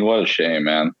 Yeah. Well, I mean, what a shame,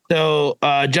 man. So,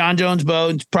 John Jones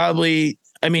Bones probably,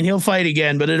 I mean, he'll fight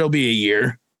again, but it'll be a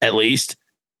year at least.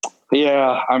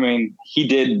 Yeah. I mean, he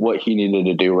did what he needed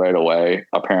to do right away.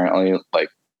 Apparently, like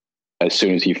as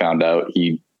soon as he found out,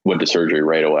 he went to surgery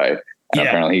right away. And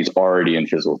apparently he's already in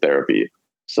physical therapy.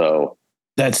 So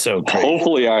that's so crazy.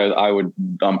 Hopefully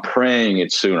I'm praying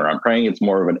it's sooner. I'm praying it's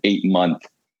more of an 8-month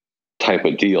type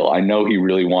of deal. I know he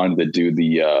really wanted to do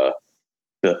the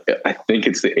I think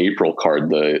it's the April card,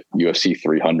 the UFC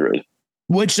 300,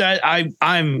 which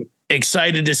I'm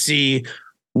excited to see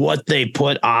what they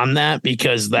put on that,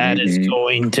 because that is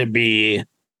going to be,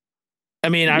 I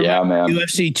mean,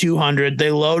 UFC 200,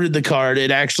 they loaded the card.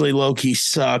 It actually low-key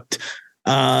sucked.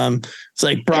 It's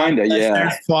like Brock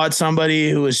Lesnar fought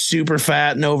somebody who was super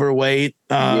fat and overweight.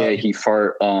 He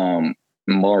fought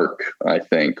Mark, I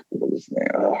think. What was his name?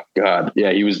 Oh God.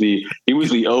 Yeah, he was the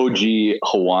OG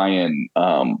Hawaiian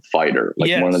fighter,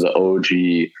 like one of the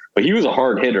OG, but he was a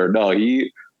hard hitter. No,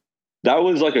 that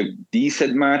was like a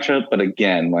decent matchup, but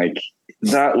again, like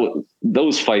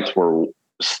those fights were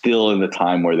still in the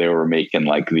time where they were making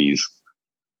like these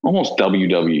almost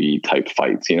WWE type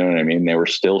fights. You know what I mean? They were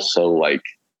still so like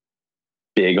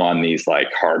big on these like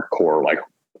hardcore, like,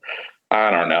 I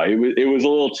don't know. It was a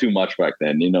little too much back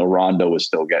then. You know, Rondo was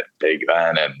still getting big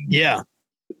then. And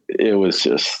it was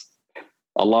just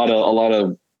a lot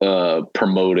of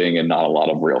promoting and not a lot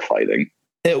of real fighting.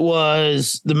 It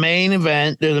was the main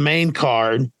event, or the main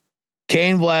card,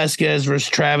 Cain Velasquez versus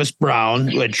Travis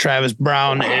Brown, which Travis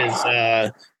Brown is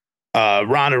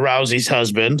Ronda Rousey's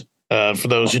husband. For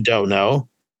those who don't know,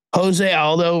 Jose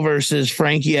Aldo versus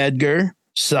Frankie Edgar.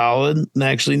 Solid.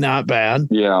 Actually not bad.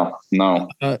 Yeah, no.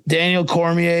 Daniel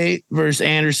Cormier versus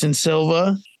Anderson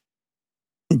Silva.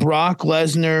 Brock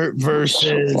Lesnar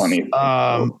versus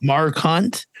Mark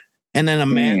Hunt. And then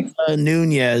Amanda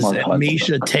Nunes and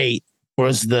Misha Tate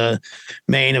was the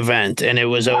main event. And it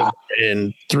was over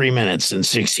in 3 minutes and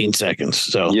 16 seconds.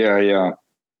 So no.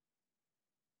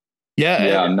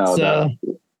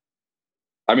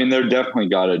 I mean, they're definitely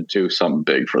got to do something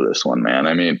big for this one, man.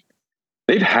 I mean,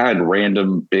 they've had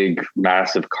random, big,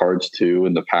 massive cards too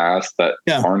in the past that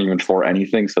aren't even for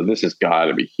anything. So this has got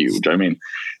to be huge. I mean,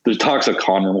 there's talks of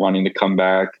Conor wanting to come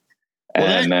back,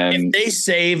 and then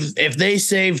if they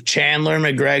save Chandler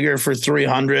McGregor for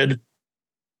 300,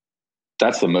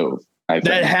 that's the move.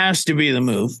 That has to be the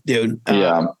move, dude.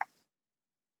 I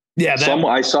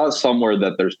saw somewhere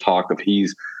that there's talk of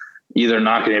he's either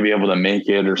not going to be able to make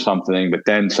it or something, but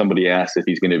then somebody asked if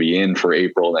he's going to be in for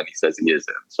April, and he says he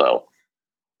isn't. So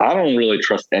I don't really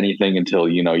trust anything until,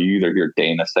 you know, you either hear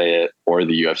Dana say it or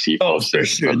the UFC post it.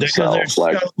 Sure. Because there's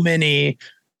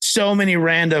so many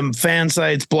random fan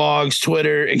sites, blogs,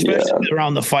 Twitter, especially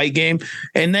around the fight game.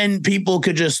 And then people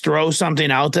could just throw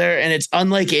something out there, and it's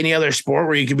unlike any other sport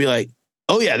where you could be like,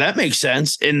 oh yeah, that makes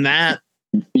sense. And that,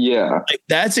 like,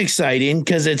 that's exciting,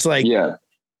 because it's like,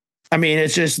 I mean,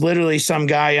 it's just literally some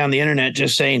guy on the internet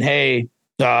just saying, hey,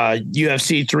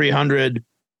 UFC 300,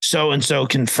 so-and-so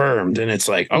confirmed. And it's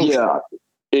like,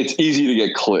 it's easy to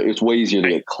get clicks. It's way easier to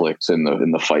get clicks in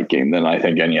the fight game than I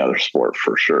think any other sport,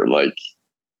 for sure. Like,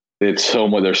 there's so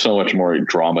much more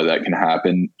drama that can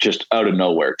happen just out of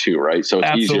nowhere too. Right. So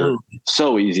it's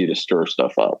so easy to stir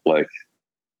stuff up. Like,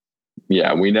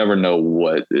 we never know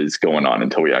what is going on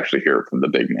until we actually hear from the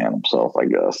big man himself, I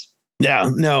guess.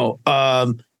 Yeah, no.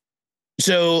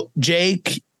 So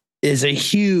Jake is a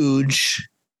huge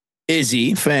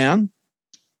Izzy fan.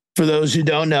 For those who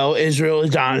don't know, Israel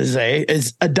Adonizé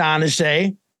is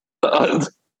Adonizé.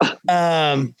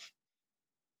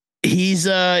 He's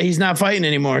not fighting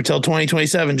anymore until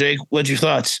 2027. Jake, what's your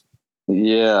thoughts?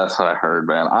 Yeah, that's what I heard,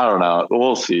 man. I don't know.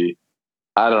 We'll see.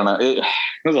 I don't know. It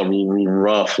was a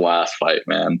rough last fight,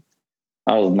 man.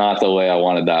 That was not the way I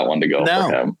wanted that one to go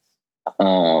for him.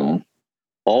 All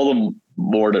the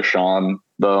more to Sean,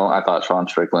 though. I thought Sean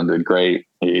Strickland did great.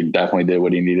 He definitely did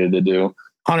what he needed to do.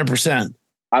 100%.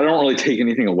 I don't really take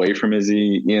anything away from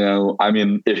Izzy. You know, I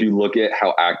mean, if you look at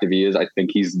how active he is, I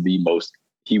think he's the most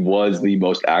he was the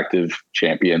most active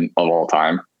champion of all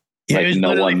time. Yeah, like, he was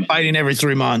literally fighting every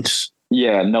 3 months.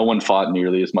 Yeah, no one fought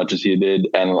nearly as much as he did,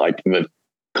 and like the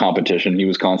competition he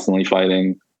was constantly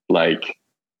fighting, like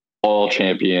all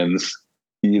champions,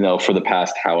 for the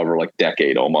past however like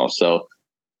decade almost. So,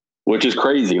 which is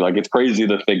crazy. Like it's crazy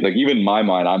to think. Like even in my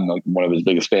mind, I'm like one of his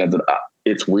biggest fans, and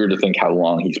it's weird to think how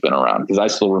long he's been around because I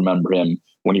still remember him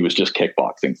when he was just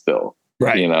kickboxing still.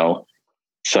 Right.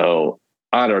 So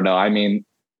I don't know. I mean,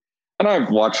 and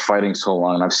I've watched fighting so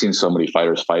long and I've seen so many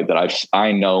fighters fight that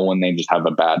I know when they just have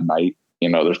a bad night,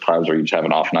 there's times where you just have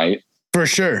an off night. For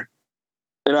sure.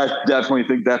 And I definitely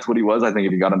think that's what he was. I think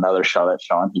if he got another shot at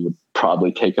Sean, he would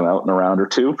probably take him out in a round or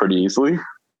two pretty easily.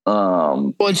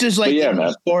 Well, it's just like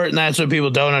sport, and that's what people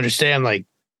don't understand. Like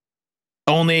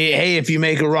hey, if you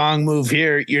make a wrong move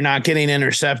here, you're not getting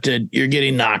intercepted. You're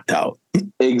getting knocked out.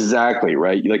 Exactly.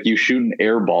 Right. Like you shoot an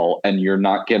air ball and you're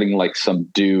not getting like some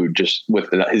dude just with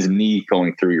his knee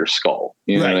going through your skull.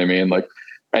 You know what I mean? Like,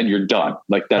 and you're done.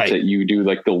 Like that's it. You do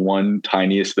like the one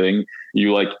tiniest thing.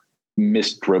 You like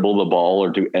miss dribble the ball or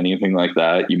do anything like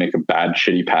that. You make a bad,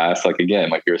 shitty pass. Like again,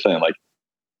 like you're saying, like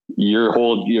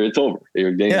it's over.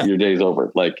 Your day's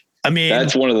over. Like, I mean,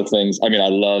 that's one of the things. I mean, I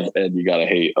love and you gotta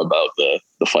hate about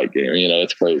the fight game.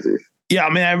 It's crazy. Yeah, I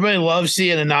mean, everybody loves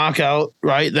seeing a knockout,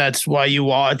 right? That's why you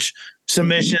watch.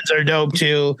 Submissions are dope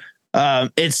too.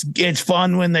 It's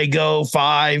fun when they go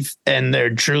 5 and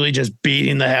they're truly just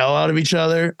beating the hell out of each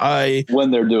other.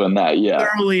 When they're doing that, yeah,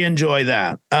 thoroughly enjoy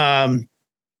that.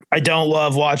 I don't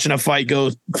love watching a fight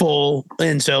go full.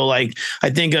 And so like, I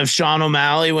think of Sean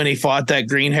O'Malley when he fought that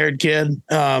green haired kid,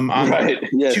 on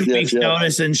 2 weeks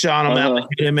notice, and Sean O'Malley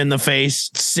hit him in the face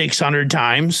 600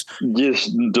 times.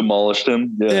 Just demolished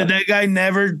him. Yeah. That guy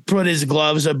never put his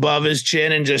gloves above his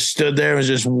chin and just stood there and was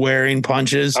just wearing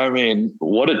punches. I mean,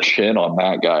 what a chin on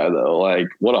that guy though. Like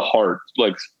what a heart,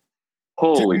 like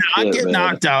holy shit. To not get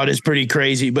knocked out is pretty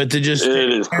crazy, but to just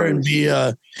stand there and be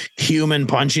a human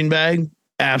punching bag.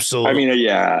 Absolutely. I mean,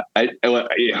 yeah.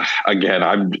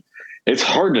 It's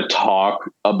hard to talk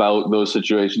about those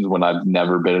situations when I've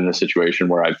never been in a situation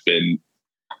where I've been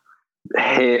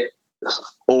hit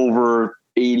over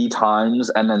 80 times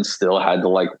and then still had to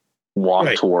like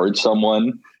walk towards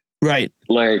someone. Right.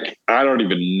 Like, I don't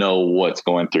even know what's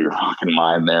going through your fucking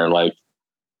mind there. Like,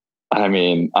 I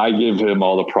mean, I give him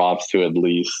all the props to at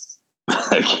least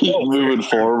keep moving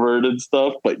forward and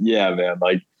stuff. But yeah, man,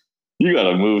 like, you got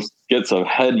to get some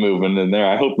head movement in there.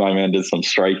 I hope my man did some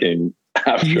striking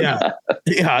after that.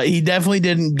 Yeah, he definitely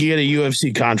didn't get a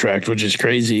UFC contract, which is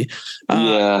crazy.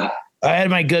 I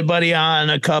had my good buddy on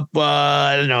I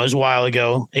don't know, it was a while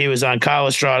ago. He was on Kyle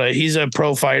Estrada. He's a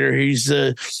pro fighter. He's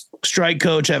the strike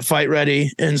coach at Fight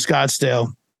Ready in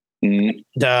Scottsdale.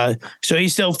 Mm-hmm. So he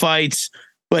still fights,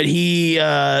 but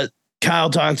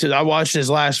Kyle I watched his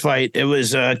last fight. It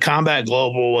was Combat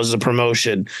Global was the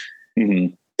promotion.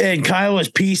 Mm-hmm. And Kyle was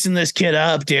piecing this kid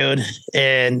up, dude.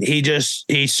 And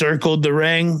he circled the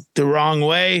ring the wrong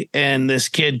way. And this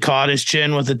kid caught his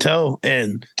chin with a toe.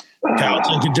 And Kyle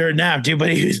took a dirt nap, dude.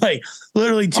 But he was like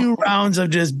literally 2 rounds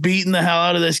of just beating the hell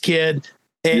out of this kid.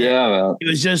 And he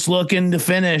was just looking to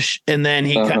finish. And then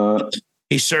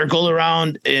he circled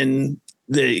around and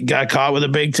got caught with a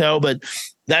big toe. But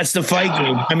that's the fight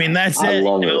game. I mean, that's it.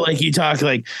 Like you talked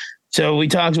so we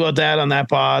talked about that on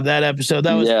that episode.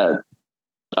 That was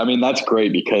I mean, that's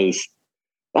great because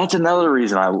that's another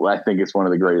reason I think it's one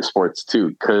of the greatest sports too,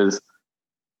 because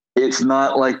it's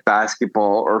not like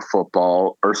basketball or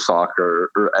football or soccer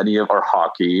or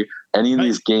hockey, any of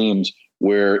these games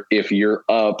where if you're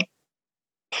up,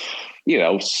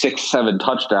 6, 7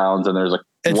 touchdowns and there's like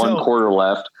one quarter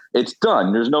left, it's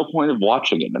done. There's no point of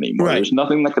watching it anymore. Right. There's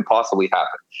nothing that could possibly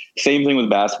happen. Same thing with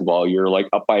basketball. You're like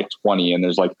up by 20 and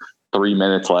there's like 3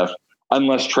 minutes left.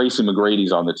 Unless Tracy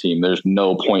McGrady's on the team, there's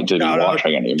no point to be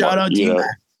watching anymore. Shout out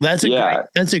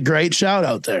That's a great shout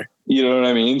out there. You know what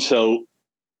I mean? So,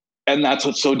 and that's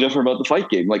what's so different about the fight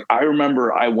game. Like I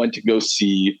remember I went to go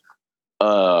see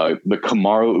the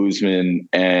Kamaru Usman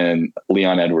and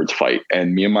Leon Edwards fight,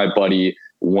 and me and my buddy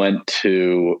went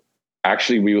to.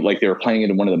 Actually, they were playing it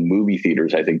in one of the movie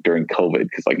theaters, I think, during COVID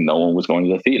because like no one was going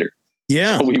to the theater.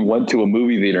 Yeah, so we went to a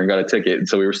movie theater and got a ticket, and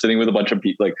so we were sitting with a bunch of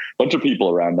people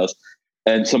around us.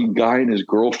 And some guy and his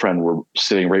girlfriend were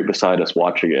sitting right beside us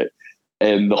watching it.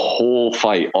 And the whole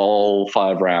fight, all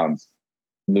 5 rounds,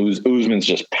 Usman's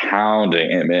just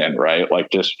pounding him in, right? Like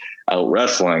just out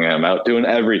wrestling him, out doing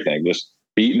everything, just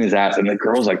beating his ass. And the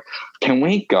girl's like, can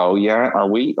we go yet? Are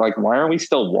we like, why are we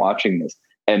still watching this?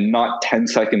 And not 10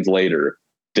 seconds later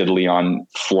did Leon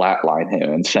flatline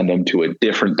him and send him to a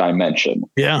different dimension.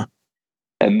 Yeah.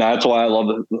 And that's why I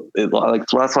love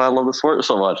that's why I love the sport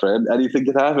so much, man. Anything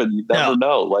can happen. You never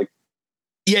know. Like,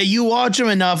 yeah, you watch them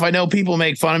enough. I know people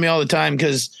make fun of me all the time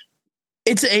because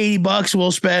it's $80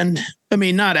 we'll spend. I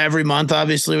mean, not every month.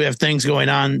 Obviously, we have things going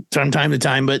on from time to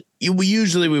time, but we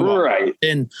usually watch. Right.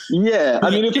 And yeah,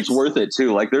 I mean, if it's worth it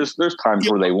too. Like, there's times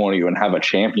where they won't even have a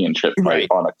championship fight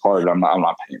on a card. I'm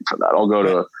not paying for that. I'll go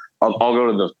to I'll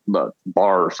go to the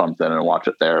bar or something and watch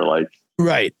it there. Like,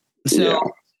 right. So,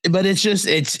 but it's just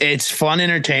it's fun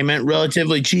entertainment,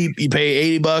 relatively cheap. You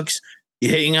pay $80, you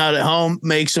hang out at home,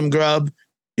 make some grub.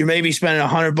 You're maybe spending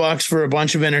 $100 for a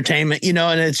bunch of entertainment, you know,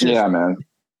 and it's just, man.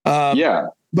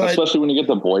 But especially when you get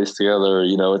the boys together,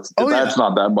 you know, that's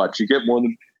not that much. You get more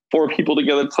than 4 people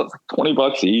together, it's like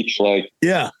 $20 each. Like,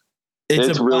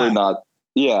 it's really not.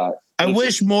 Yeah. I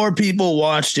wish more people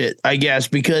watched it, I guess,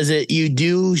 because you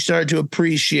do start to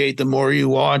appreciate the more you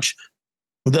watch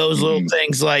those little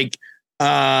things like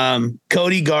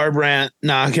Cody Garbrandt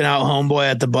knocking out Homeboy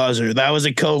at the buzzer. That was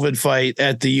a COVID fight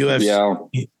at the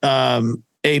UFC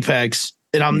Apex.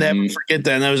 And I'll never forget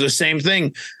that. And that was the same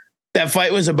thing. That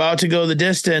fight was about to go the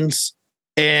distance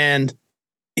and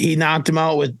he knocked him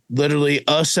out with literally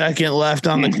a second left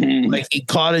on the like he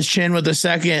caught his chin with a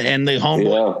second and the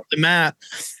Homeboy the mat.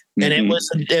 And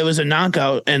it was a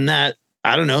knockout. And that,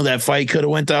 I don't know, that fight could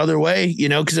have went the other way, you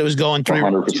know, because it was going 3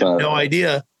 rounds. No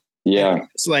idea. Yeah. And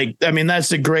it's like, I mean, that's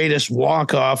the greatest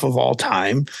walk off of all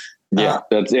time. Yeah.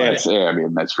 I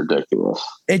mean, that's ridiculous.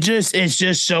 It's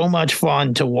just so much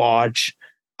fun to watch.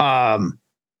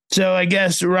 So I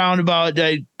guess roundabout,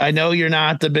 I know you're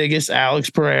not the biggest Alex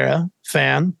Pereira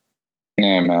fan.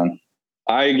 Yeah, man.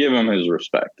 I give him his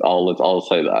respect. I'll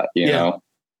say that, you know,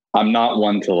 I'm not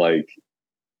one to like,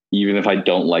 even if I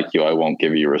don't like you, I won't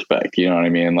give you respect. You know what I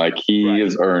mean? Like, he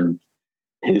has earned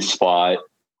his spot.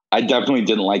 I definitely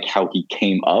didn't like how he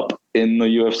came up in the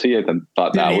UFC. I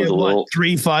thought that was a little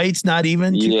 3 fights, not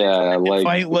even. Like,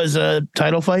 fight was a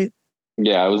title fight.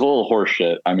 Yeah, it was a little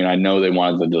horseshit. I mean, I know they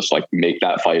wanted to just like make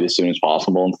that fight as soon as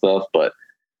possible and stuff, but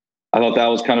I thought that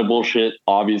was kind of bullshit.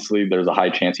 Obviously, there's a high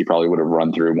chance he probably would have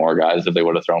run through more guys if they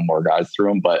would have thrown more guys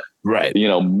through him. But you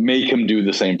know, make him do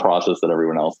the same process that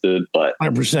everyone else did. But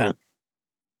 100%.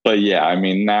 But yeah, I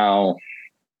mean, now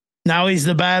he's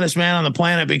the baddest man on the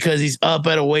planet because he's up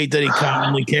at a weight that he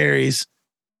commonly carries.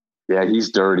 Yeah,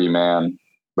 he's dirty, man.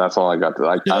 That's all I got to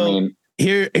like. So, I mean,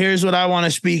 here's what I want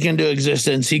to speak into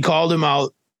existence. He called him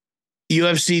out.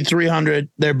 UFC 300.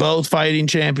 They're both fighting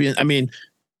champions. I mean,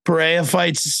 Pereira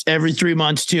fights every 3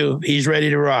 months too. He's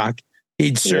ready to rock.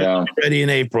 He's certainly ready in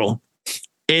April.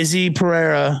 Izzy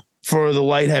Pereira for the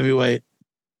light heavyweight.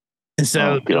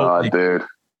 Oh God, dude.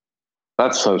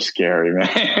 That's so scary,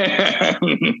 man.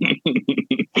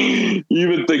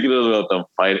 Even thinking about the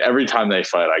fight, every time they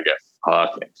fight, I get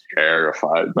fucking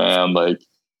terrified, man. Like,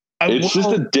 it's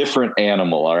just a different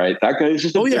animal, all right? That guy is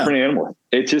just a different animal.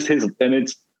 It's just his, and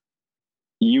it's,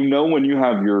 you know, when you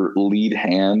have your lead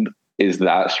hand is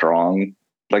that strong,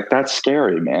 like, that's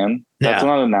scary, man. That's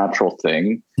not a natural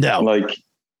thing. No. Like,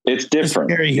 it's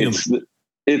different.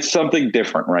 It's something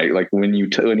different, right? Like, when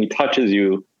he touches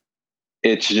you,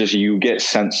 it's just, you get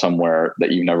sent somewhere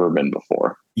that you've never been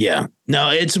before. Yeah. No,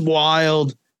 it's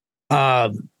wild.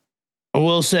 I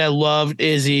will say I loved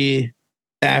Izzy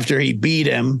after he beat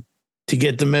him to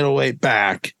get the middleweight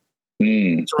back,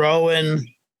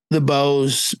 throwing the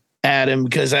bows at him,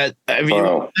 because that's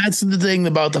the thing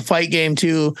about the fight game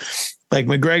too. Like,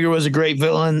 McGregor was a great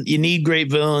villain. You need great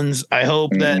villains. I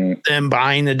hope that them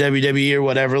buying the WWE or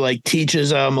whatever, like, teaches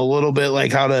them a little bit,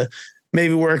 like, how to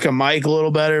maybe work a mic a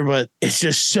little better, but it's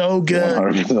just so good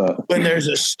 100%. When there's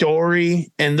a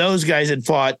story. And those guys had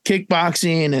fought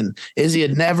kickboxing, and Izzy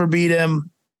had never beat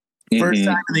him. First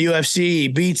time in the UFC, he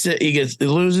beats it, he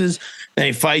loses, then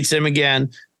he fights him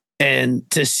again. And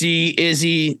to see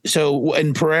Izzy, so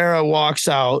when Pereira walks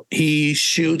out, he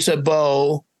shoots a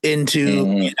bow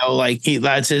into, you know, like,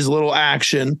 that's his little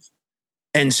action.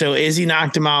 And so Izzy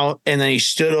knocked him out, and then he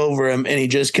stood over him, and he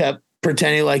just kept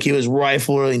pretending like he was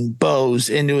rifling bows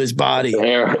into his body.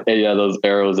 Those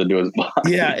arrows into his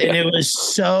body. Yeah, and it was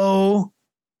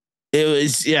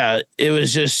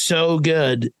just so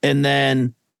good. And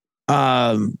then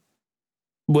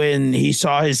when he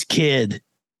saw his kid,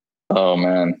 oh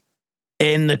man,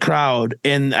 in the crowd,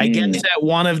 and I guess that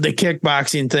one of the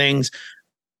kickboxing things,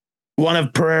 one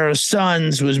of Pereira's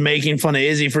sons was making fun of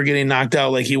Izzy for getting knocked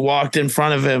out. Like, he walked in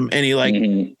front of him and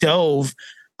he dove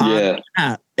on the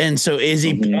mat. And so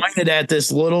Izzy pointed at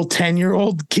this little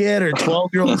 10-year-old kid or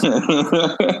 12-year-old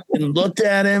and looked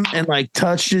at him and, like,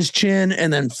 touched his chin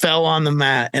and then fell on the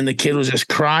mat. And the kid was just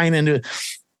crying into it.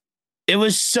 It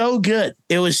was so good.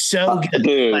 It was so good.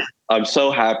 Dude, I'm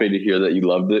so happy to hear that you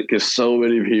loved it, because so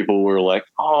many people were like,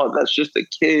 "Oh, that's just a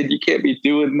kid. You can't be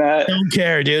doing that." Don't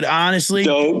care, dude. Honestly,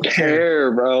 don't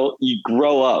care, bro. You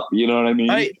grow up. You know what I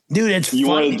mean? Dude, it's you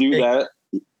funny. want to do that.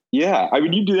 Yeah. I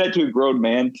mean, you do that to a grown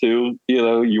man too. You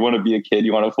know, you want to be a kid.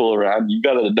 You want to fool around. You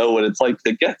got to know what it's like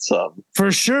to get some. For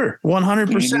sure.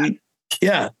 100%.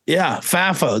 Yeah. Yeah.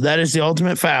 FAFO. That is the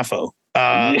ultimate FAFO.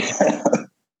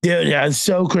 Dude, yeah, it's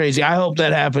so crazy. I hope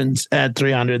that happens at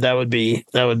 300. That would be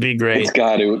great. It's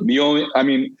got to. The only, I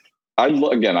mean, I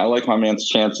like my man's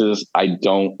chances. I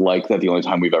don't like that the only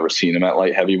time we've ever seen him at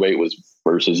light heavyweight was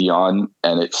versus Jan,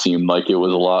 and it seemed like it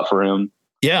was a lot for him.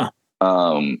 Yeah.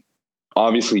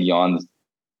 Obviously Jan's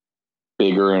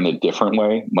bigger in a different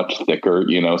way, much thicker,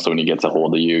 you know, so when he gets a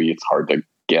hold of you, it's hard to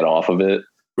get off of it.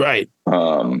 Right.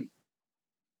 Oh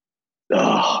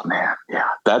man. Yeah.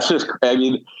 That's just, I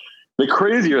mean, the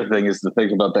crazier thing is to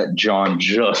think about that Jan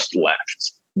just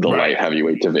left the light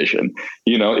heavyweight division.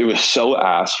 You know, it was so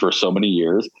ass for so many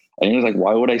years. And he was like,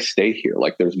 why would I stay here?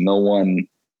 Like, there's no one,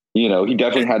 you know, he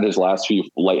definitely had his last few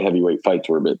light heavyweight fights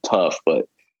were a bit tough, but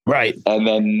and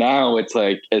then now it's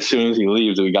like, as soon as he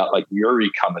leaves, we got like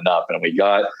Yuri coming up, and we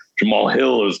got Jamal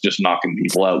Hill is just knocking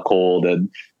people out cold. And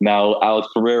now Alex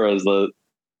Pereira is the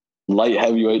light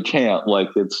heavyweight champ. Like,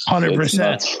 it's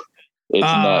 100%. It's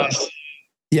nuts.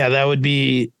 Yeah, that would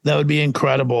be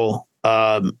incredible.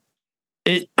 I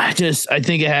think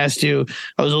it has to.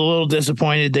 I was a little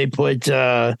disappointed they put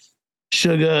Suga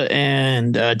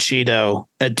and Cheeto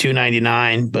at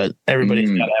 299, but everybody's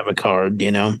got to have a card,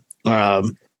 you know.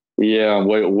 Yeah.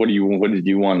 What did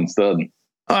you want instead?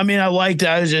 I mean, I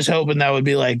was just hoping that would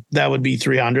be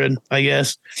 300, I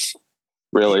guess.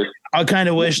 Really? I kind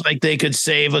of wish like they could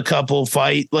save a couple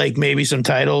fight, like maybe some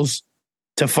titles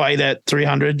to fight at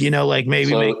 300, you know, like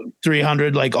maybe make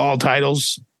 300 like all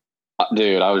titles.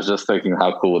 Dude, I was just thinking,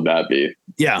 how cool would that be?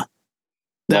 Yeah.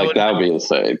 That would be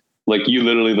insane. Like, you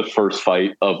literally, the first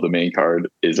fight of the main card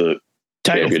is a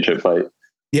championship fight.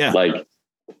 Yeah. Like,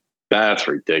 that's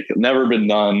ridiculous. Never been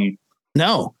done.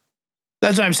 No.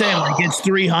 That's what I'm saying. Like, it's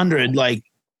 300. Like,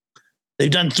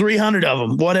 they've done 300 of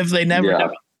them. What if they never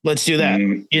done it? Let's do that,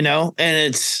 you know?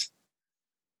 And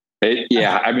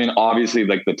I mean, obviously,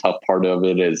 like, the tough part of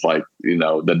it is, like, you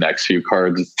know, the next few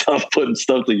cards, it's tough putting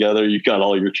stuff together. You got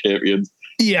all your champions.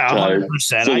 Yeah, 100%.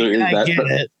 So I get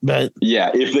it. But yeah,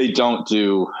 if they don't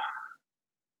do,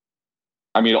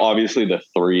 I mean, obviously, the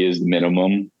 3 is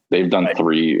minimum. They've done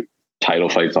 3 title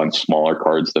fights on smaller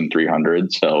cards than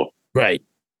 300. So,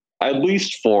 at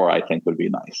least 4, I think, would be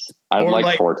nice. I'd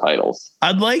like 4 titles.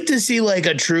 I'd like to see like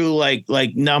a true like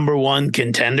number one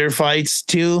contender fights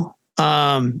too.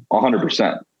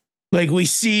 100%. Like we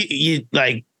see you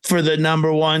like for the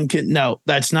number one. No,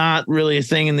 that's not really a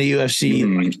thing in the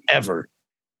UFC like, ever.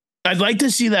 I'd like to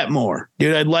see that more,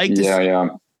 dude. I'd like to see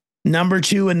number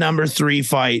 2 and number 3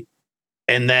 fight,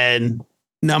 and then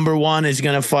number 1 is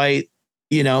going to fight,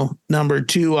 you know, number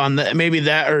 2 on the maybe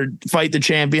that, or fight the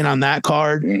champion on that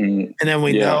card, and then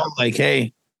we know like,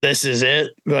 hey, this is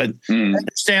it. But I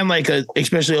understand like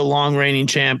especially a long reigning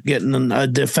champ getting a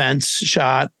defense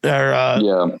shot or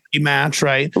rematch,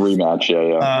 right?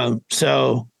 Rematch,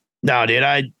 so no, dude,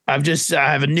 I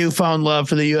have a newfound love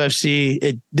for the UFC.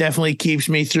 It definitely keeps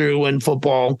me through when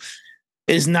football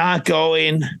is not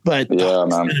going, but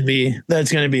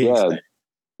that's gonna be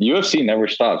UFC never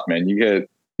stops, man. You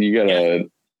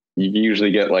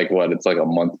usually get like it's like a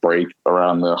month break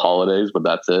around the holidays, but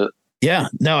that's it. Yeah,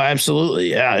 no, absolutely.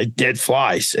 Yeah, it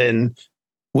flies. And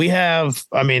we have,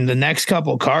 I mean, the next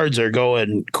couple cards are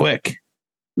going quick.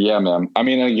 Yeah, man. I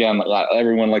mean, again,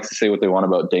 everyone likes to say what they want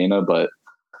about Dana, but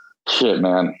shit,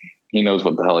 man, he knows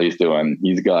what the hell he's doing.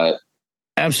 He's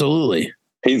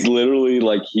literally,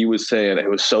 like he was saying, it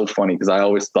was so funny because I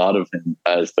always thought of him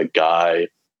as the guy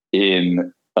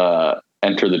in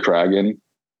Enter the Dragon.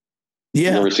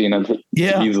 Yeah. You ever seen him?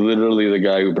 Yeah. He's literally the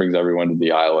guy who brings everyone to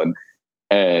the island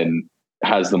and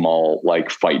has them all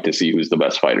like fight to see who's the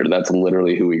best fighter. That's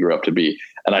literally who he grew up to be.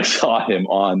 And I saw him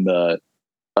on the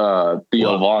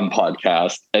Theo Vaughn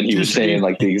podcast, and he was saying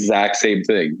like the exact same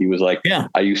thing. He was like,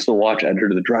 I used to watch Enter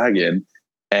the Dragon,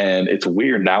 and it's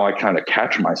weird now. I kind of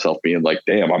catch myself being like,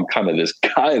 damn, I'm kind of this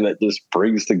guy that just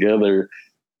brings together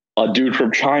a dude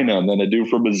from China and then a dude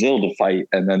from Brazil to fight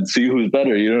and then see who's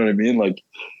better. You know what I mean? Like,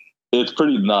 it's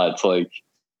pretty nuts. Like,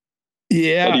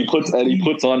 and he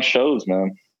puts on shows,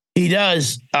 man. He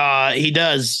does.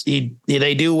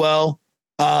 They do well.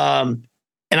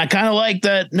 And I kind of like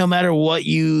that no matter what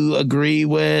you agree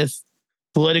with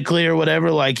politically or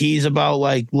whatever, like he's about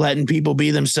like letting people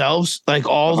be themselves, like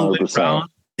all the way around.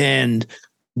 And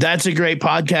That's a great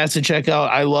podcast to check out.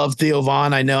 I love Theo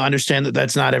Vaughn. Understand that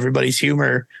that's not everybody's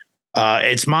humor.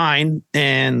 It's mine.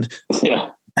 And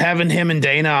having him and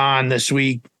Dana on this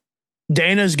week,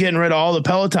 Dana's getting rid of all the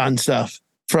Peloton stuff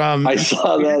from. I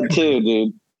saw that too,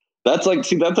 dude. That's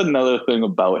that's another thing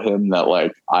about him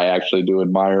that I actually do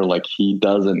admire. He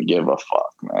doesn't give a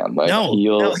fuck, man. No,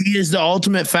 he is the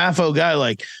ultimate FAFO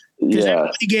guy. Because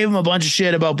everybody gave him a bunch of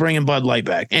shit about bringing Bud Light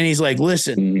back. And he's like,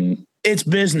 listen, it's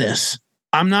business.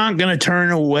 I'm not going to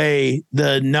turn away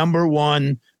the number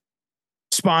one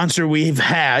sponsor we've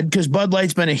had, because Bud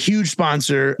Light's been a huge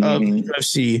sponsor of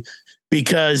UFC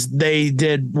because they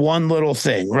did one little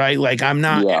thing, right?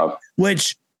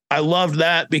 Which I loved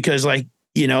that because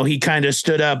he kind of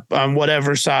stood up on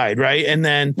whatever side, right? And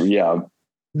then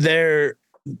their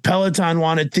Peloton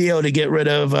wanted Theo to get rid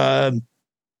of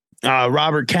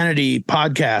Robert Kennedy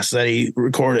podcast that he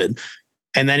recorded.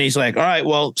 And then he's like, all right,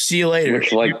 well, see you later.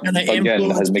 Which,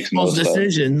 again, has mixed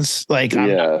decisions. I'm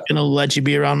not going to let you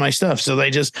be around my stuff. So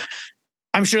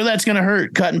I'm sure that's going to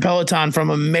hurt, cutting Peloton from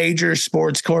a major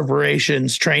sports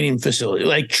corporation's training facility.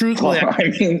 Truthfully,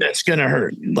 that's going to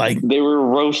hurt. They were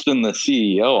roasting the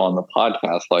CEO on the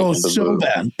podcast. So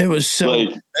bad. It was so,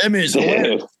 it's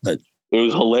hilarious. It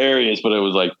was hilarious, but it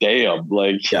was damn,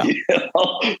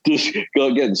 just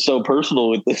getting so personal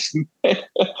with this.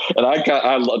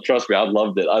 And trust me, I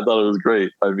loved it. I thought it was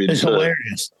great. It's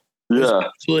hilarious. Yeah. It's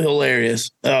absolutely hilarious.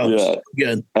 Oh, yeah. So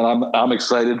good. And I'm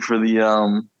excited for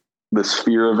the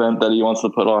Sphere event that he wants to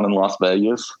put on in Las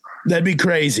Vegas. That'd be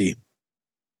crazy.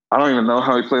 I don't even know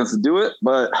how he plans to do it,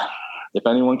 but if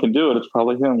anyone can do it, it's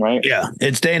probably him, right? Yeah.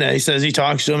 It's Dana. He says he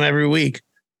talks to him every week.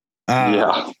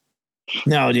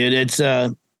 No, dude, it's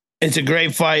a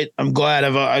great fight. I'm glad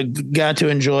I got to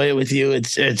enjoy it with you.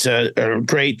 It's a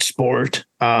great sport.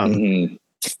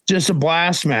 Just a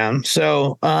blast, man.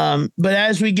 So, but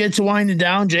as we get to winding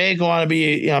down, Jake, I want to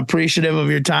be appreciative of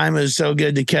your time. It was so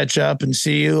good to catch up and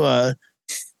see you.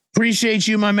 Appreciate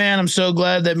you, my man. I'm so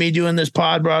glad that me doing this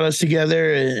pod brought us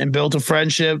together and built a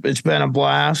friendship. It's been a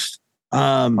blast.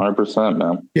 100%,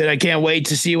 man. Dude, I can't wait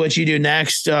to see what you do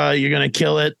next. You're going to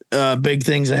kill it. Big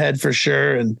things ahead for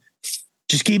sure. And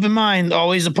just keep in mind,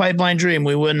 always a pipeline dream.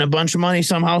 We win a bunch of money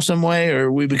somehow, some way,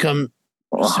 or we become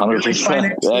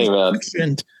 100%. Hey, man.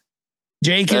 And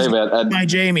Jake is my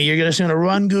Jamie. You're just going to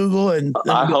run Google. And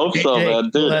I hope so, man.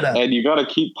 Dude, and you got to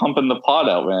keep pumping the pod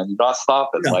out, man. You got to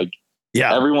stop it.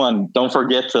 Everyone, don't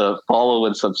forget to follow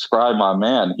and subscribe my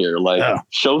man here.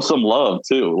 Show some love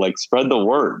too. Spread the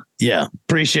word. Yeah.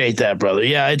 Appreciate that, brother.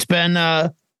 Yeah. It's been,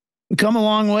 come a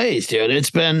long ways, dude. It's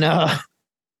been a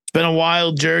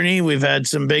wild journey. We've had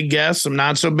some big guests, some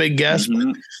not so big guests.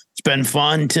 But it's been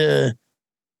fun to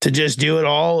just do it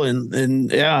all. And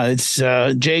yeah, it's,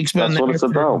 Jake's been there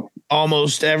for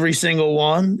almost every single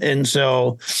one. And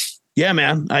so, yeah,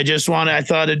 man, I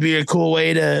thought it'd be a cool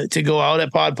way to go out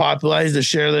at Pod Popularize to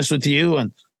share this with you.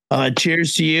 And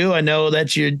cheers to you. I know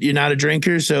that you're not a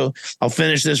drinker, so I'll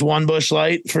finish this one Busch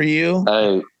Light for you.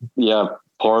 Hey, yeah,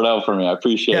 pour it out for me. I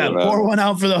appreciate it, man. Pour one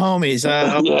out for the homies.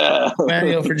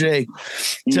 Manual for Jake.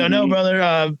 So no,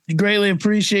 brother, greatly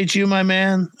appreciate you, my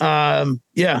man.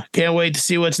 Can't wait to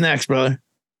see what's next, brother.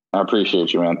 I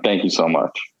appreciate you, man. Thank you so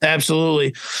much.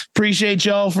 Absolutely. Appreciate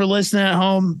y'all for listening at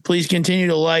home. Please continue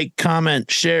to like, comment,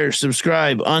 share,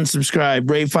 subscribe, unsubscribe,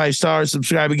 rate 5 stars,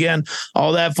 subscribe again,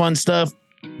 all that fun stuff.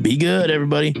 Be good,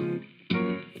 everybody.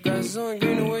 Grass only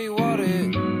green the way you water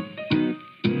it.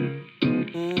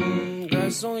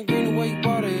 Grass only green the way you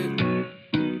water it.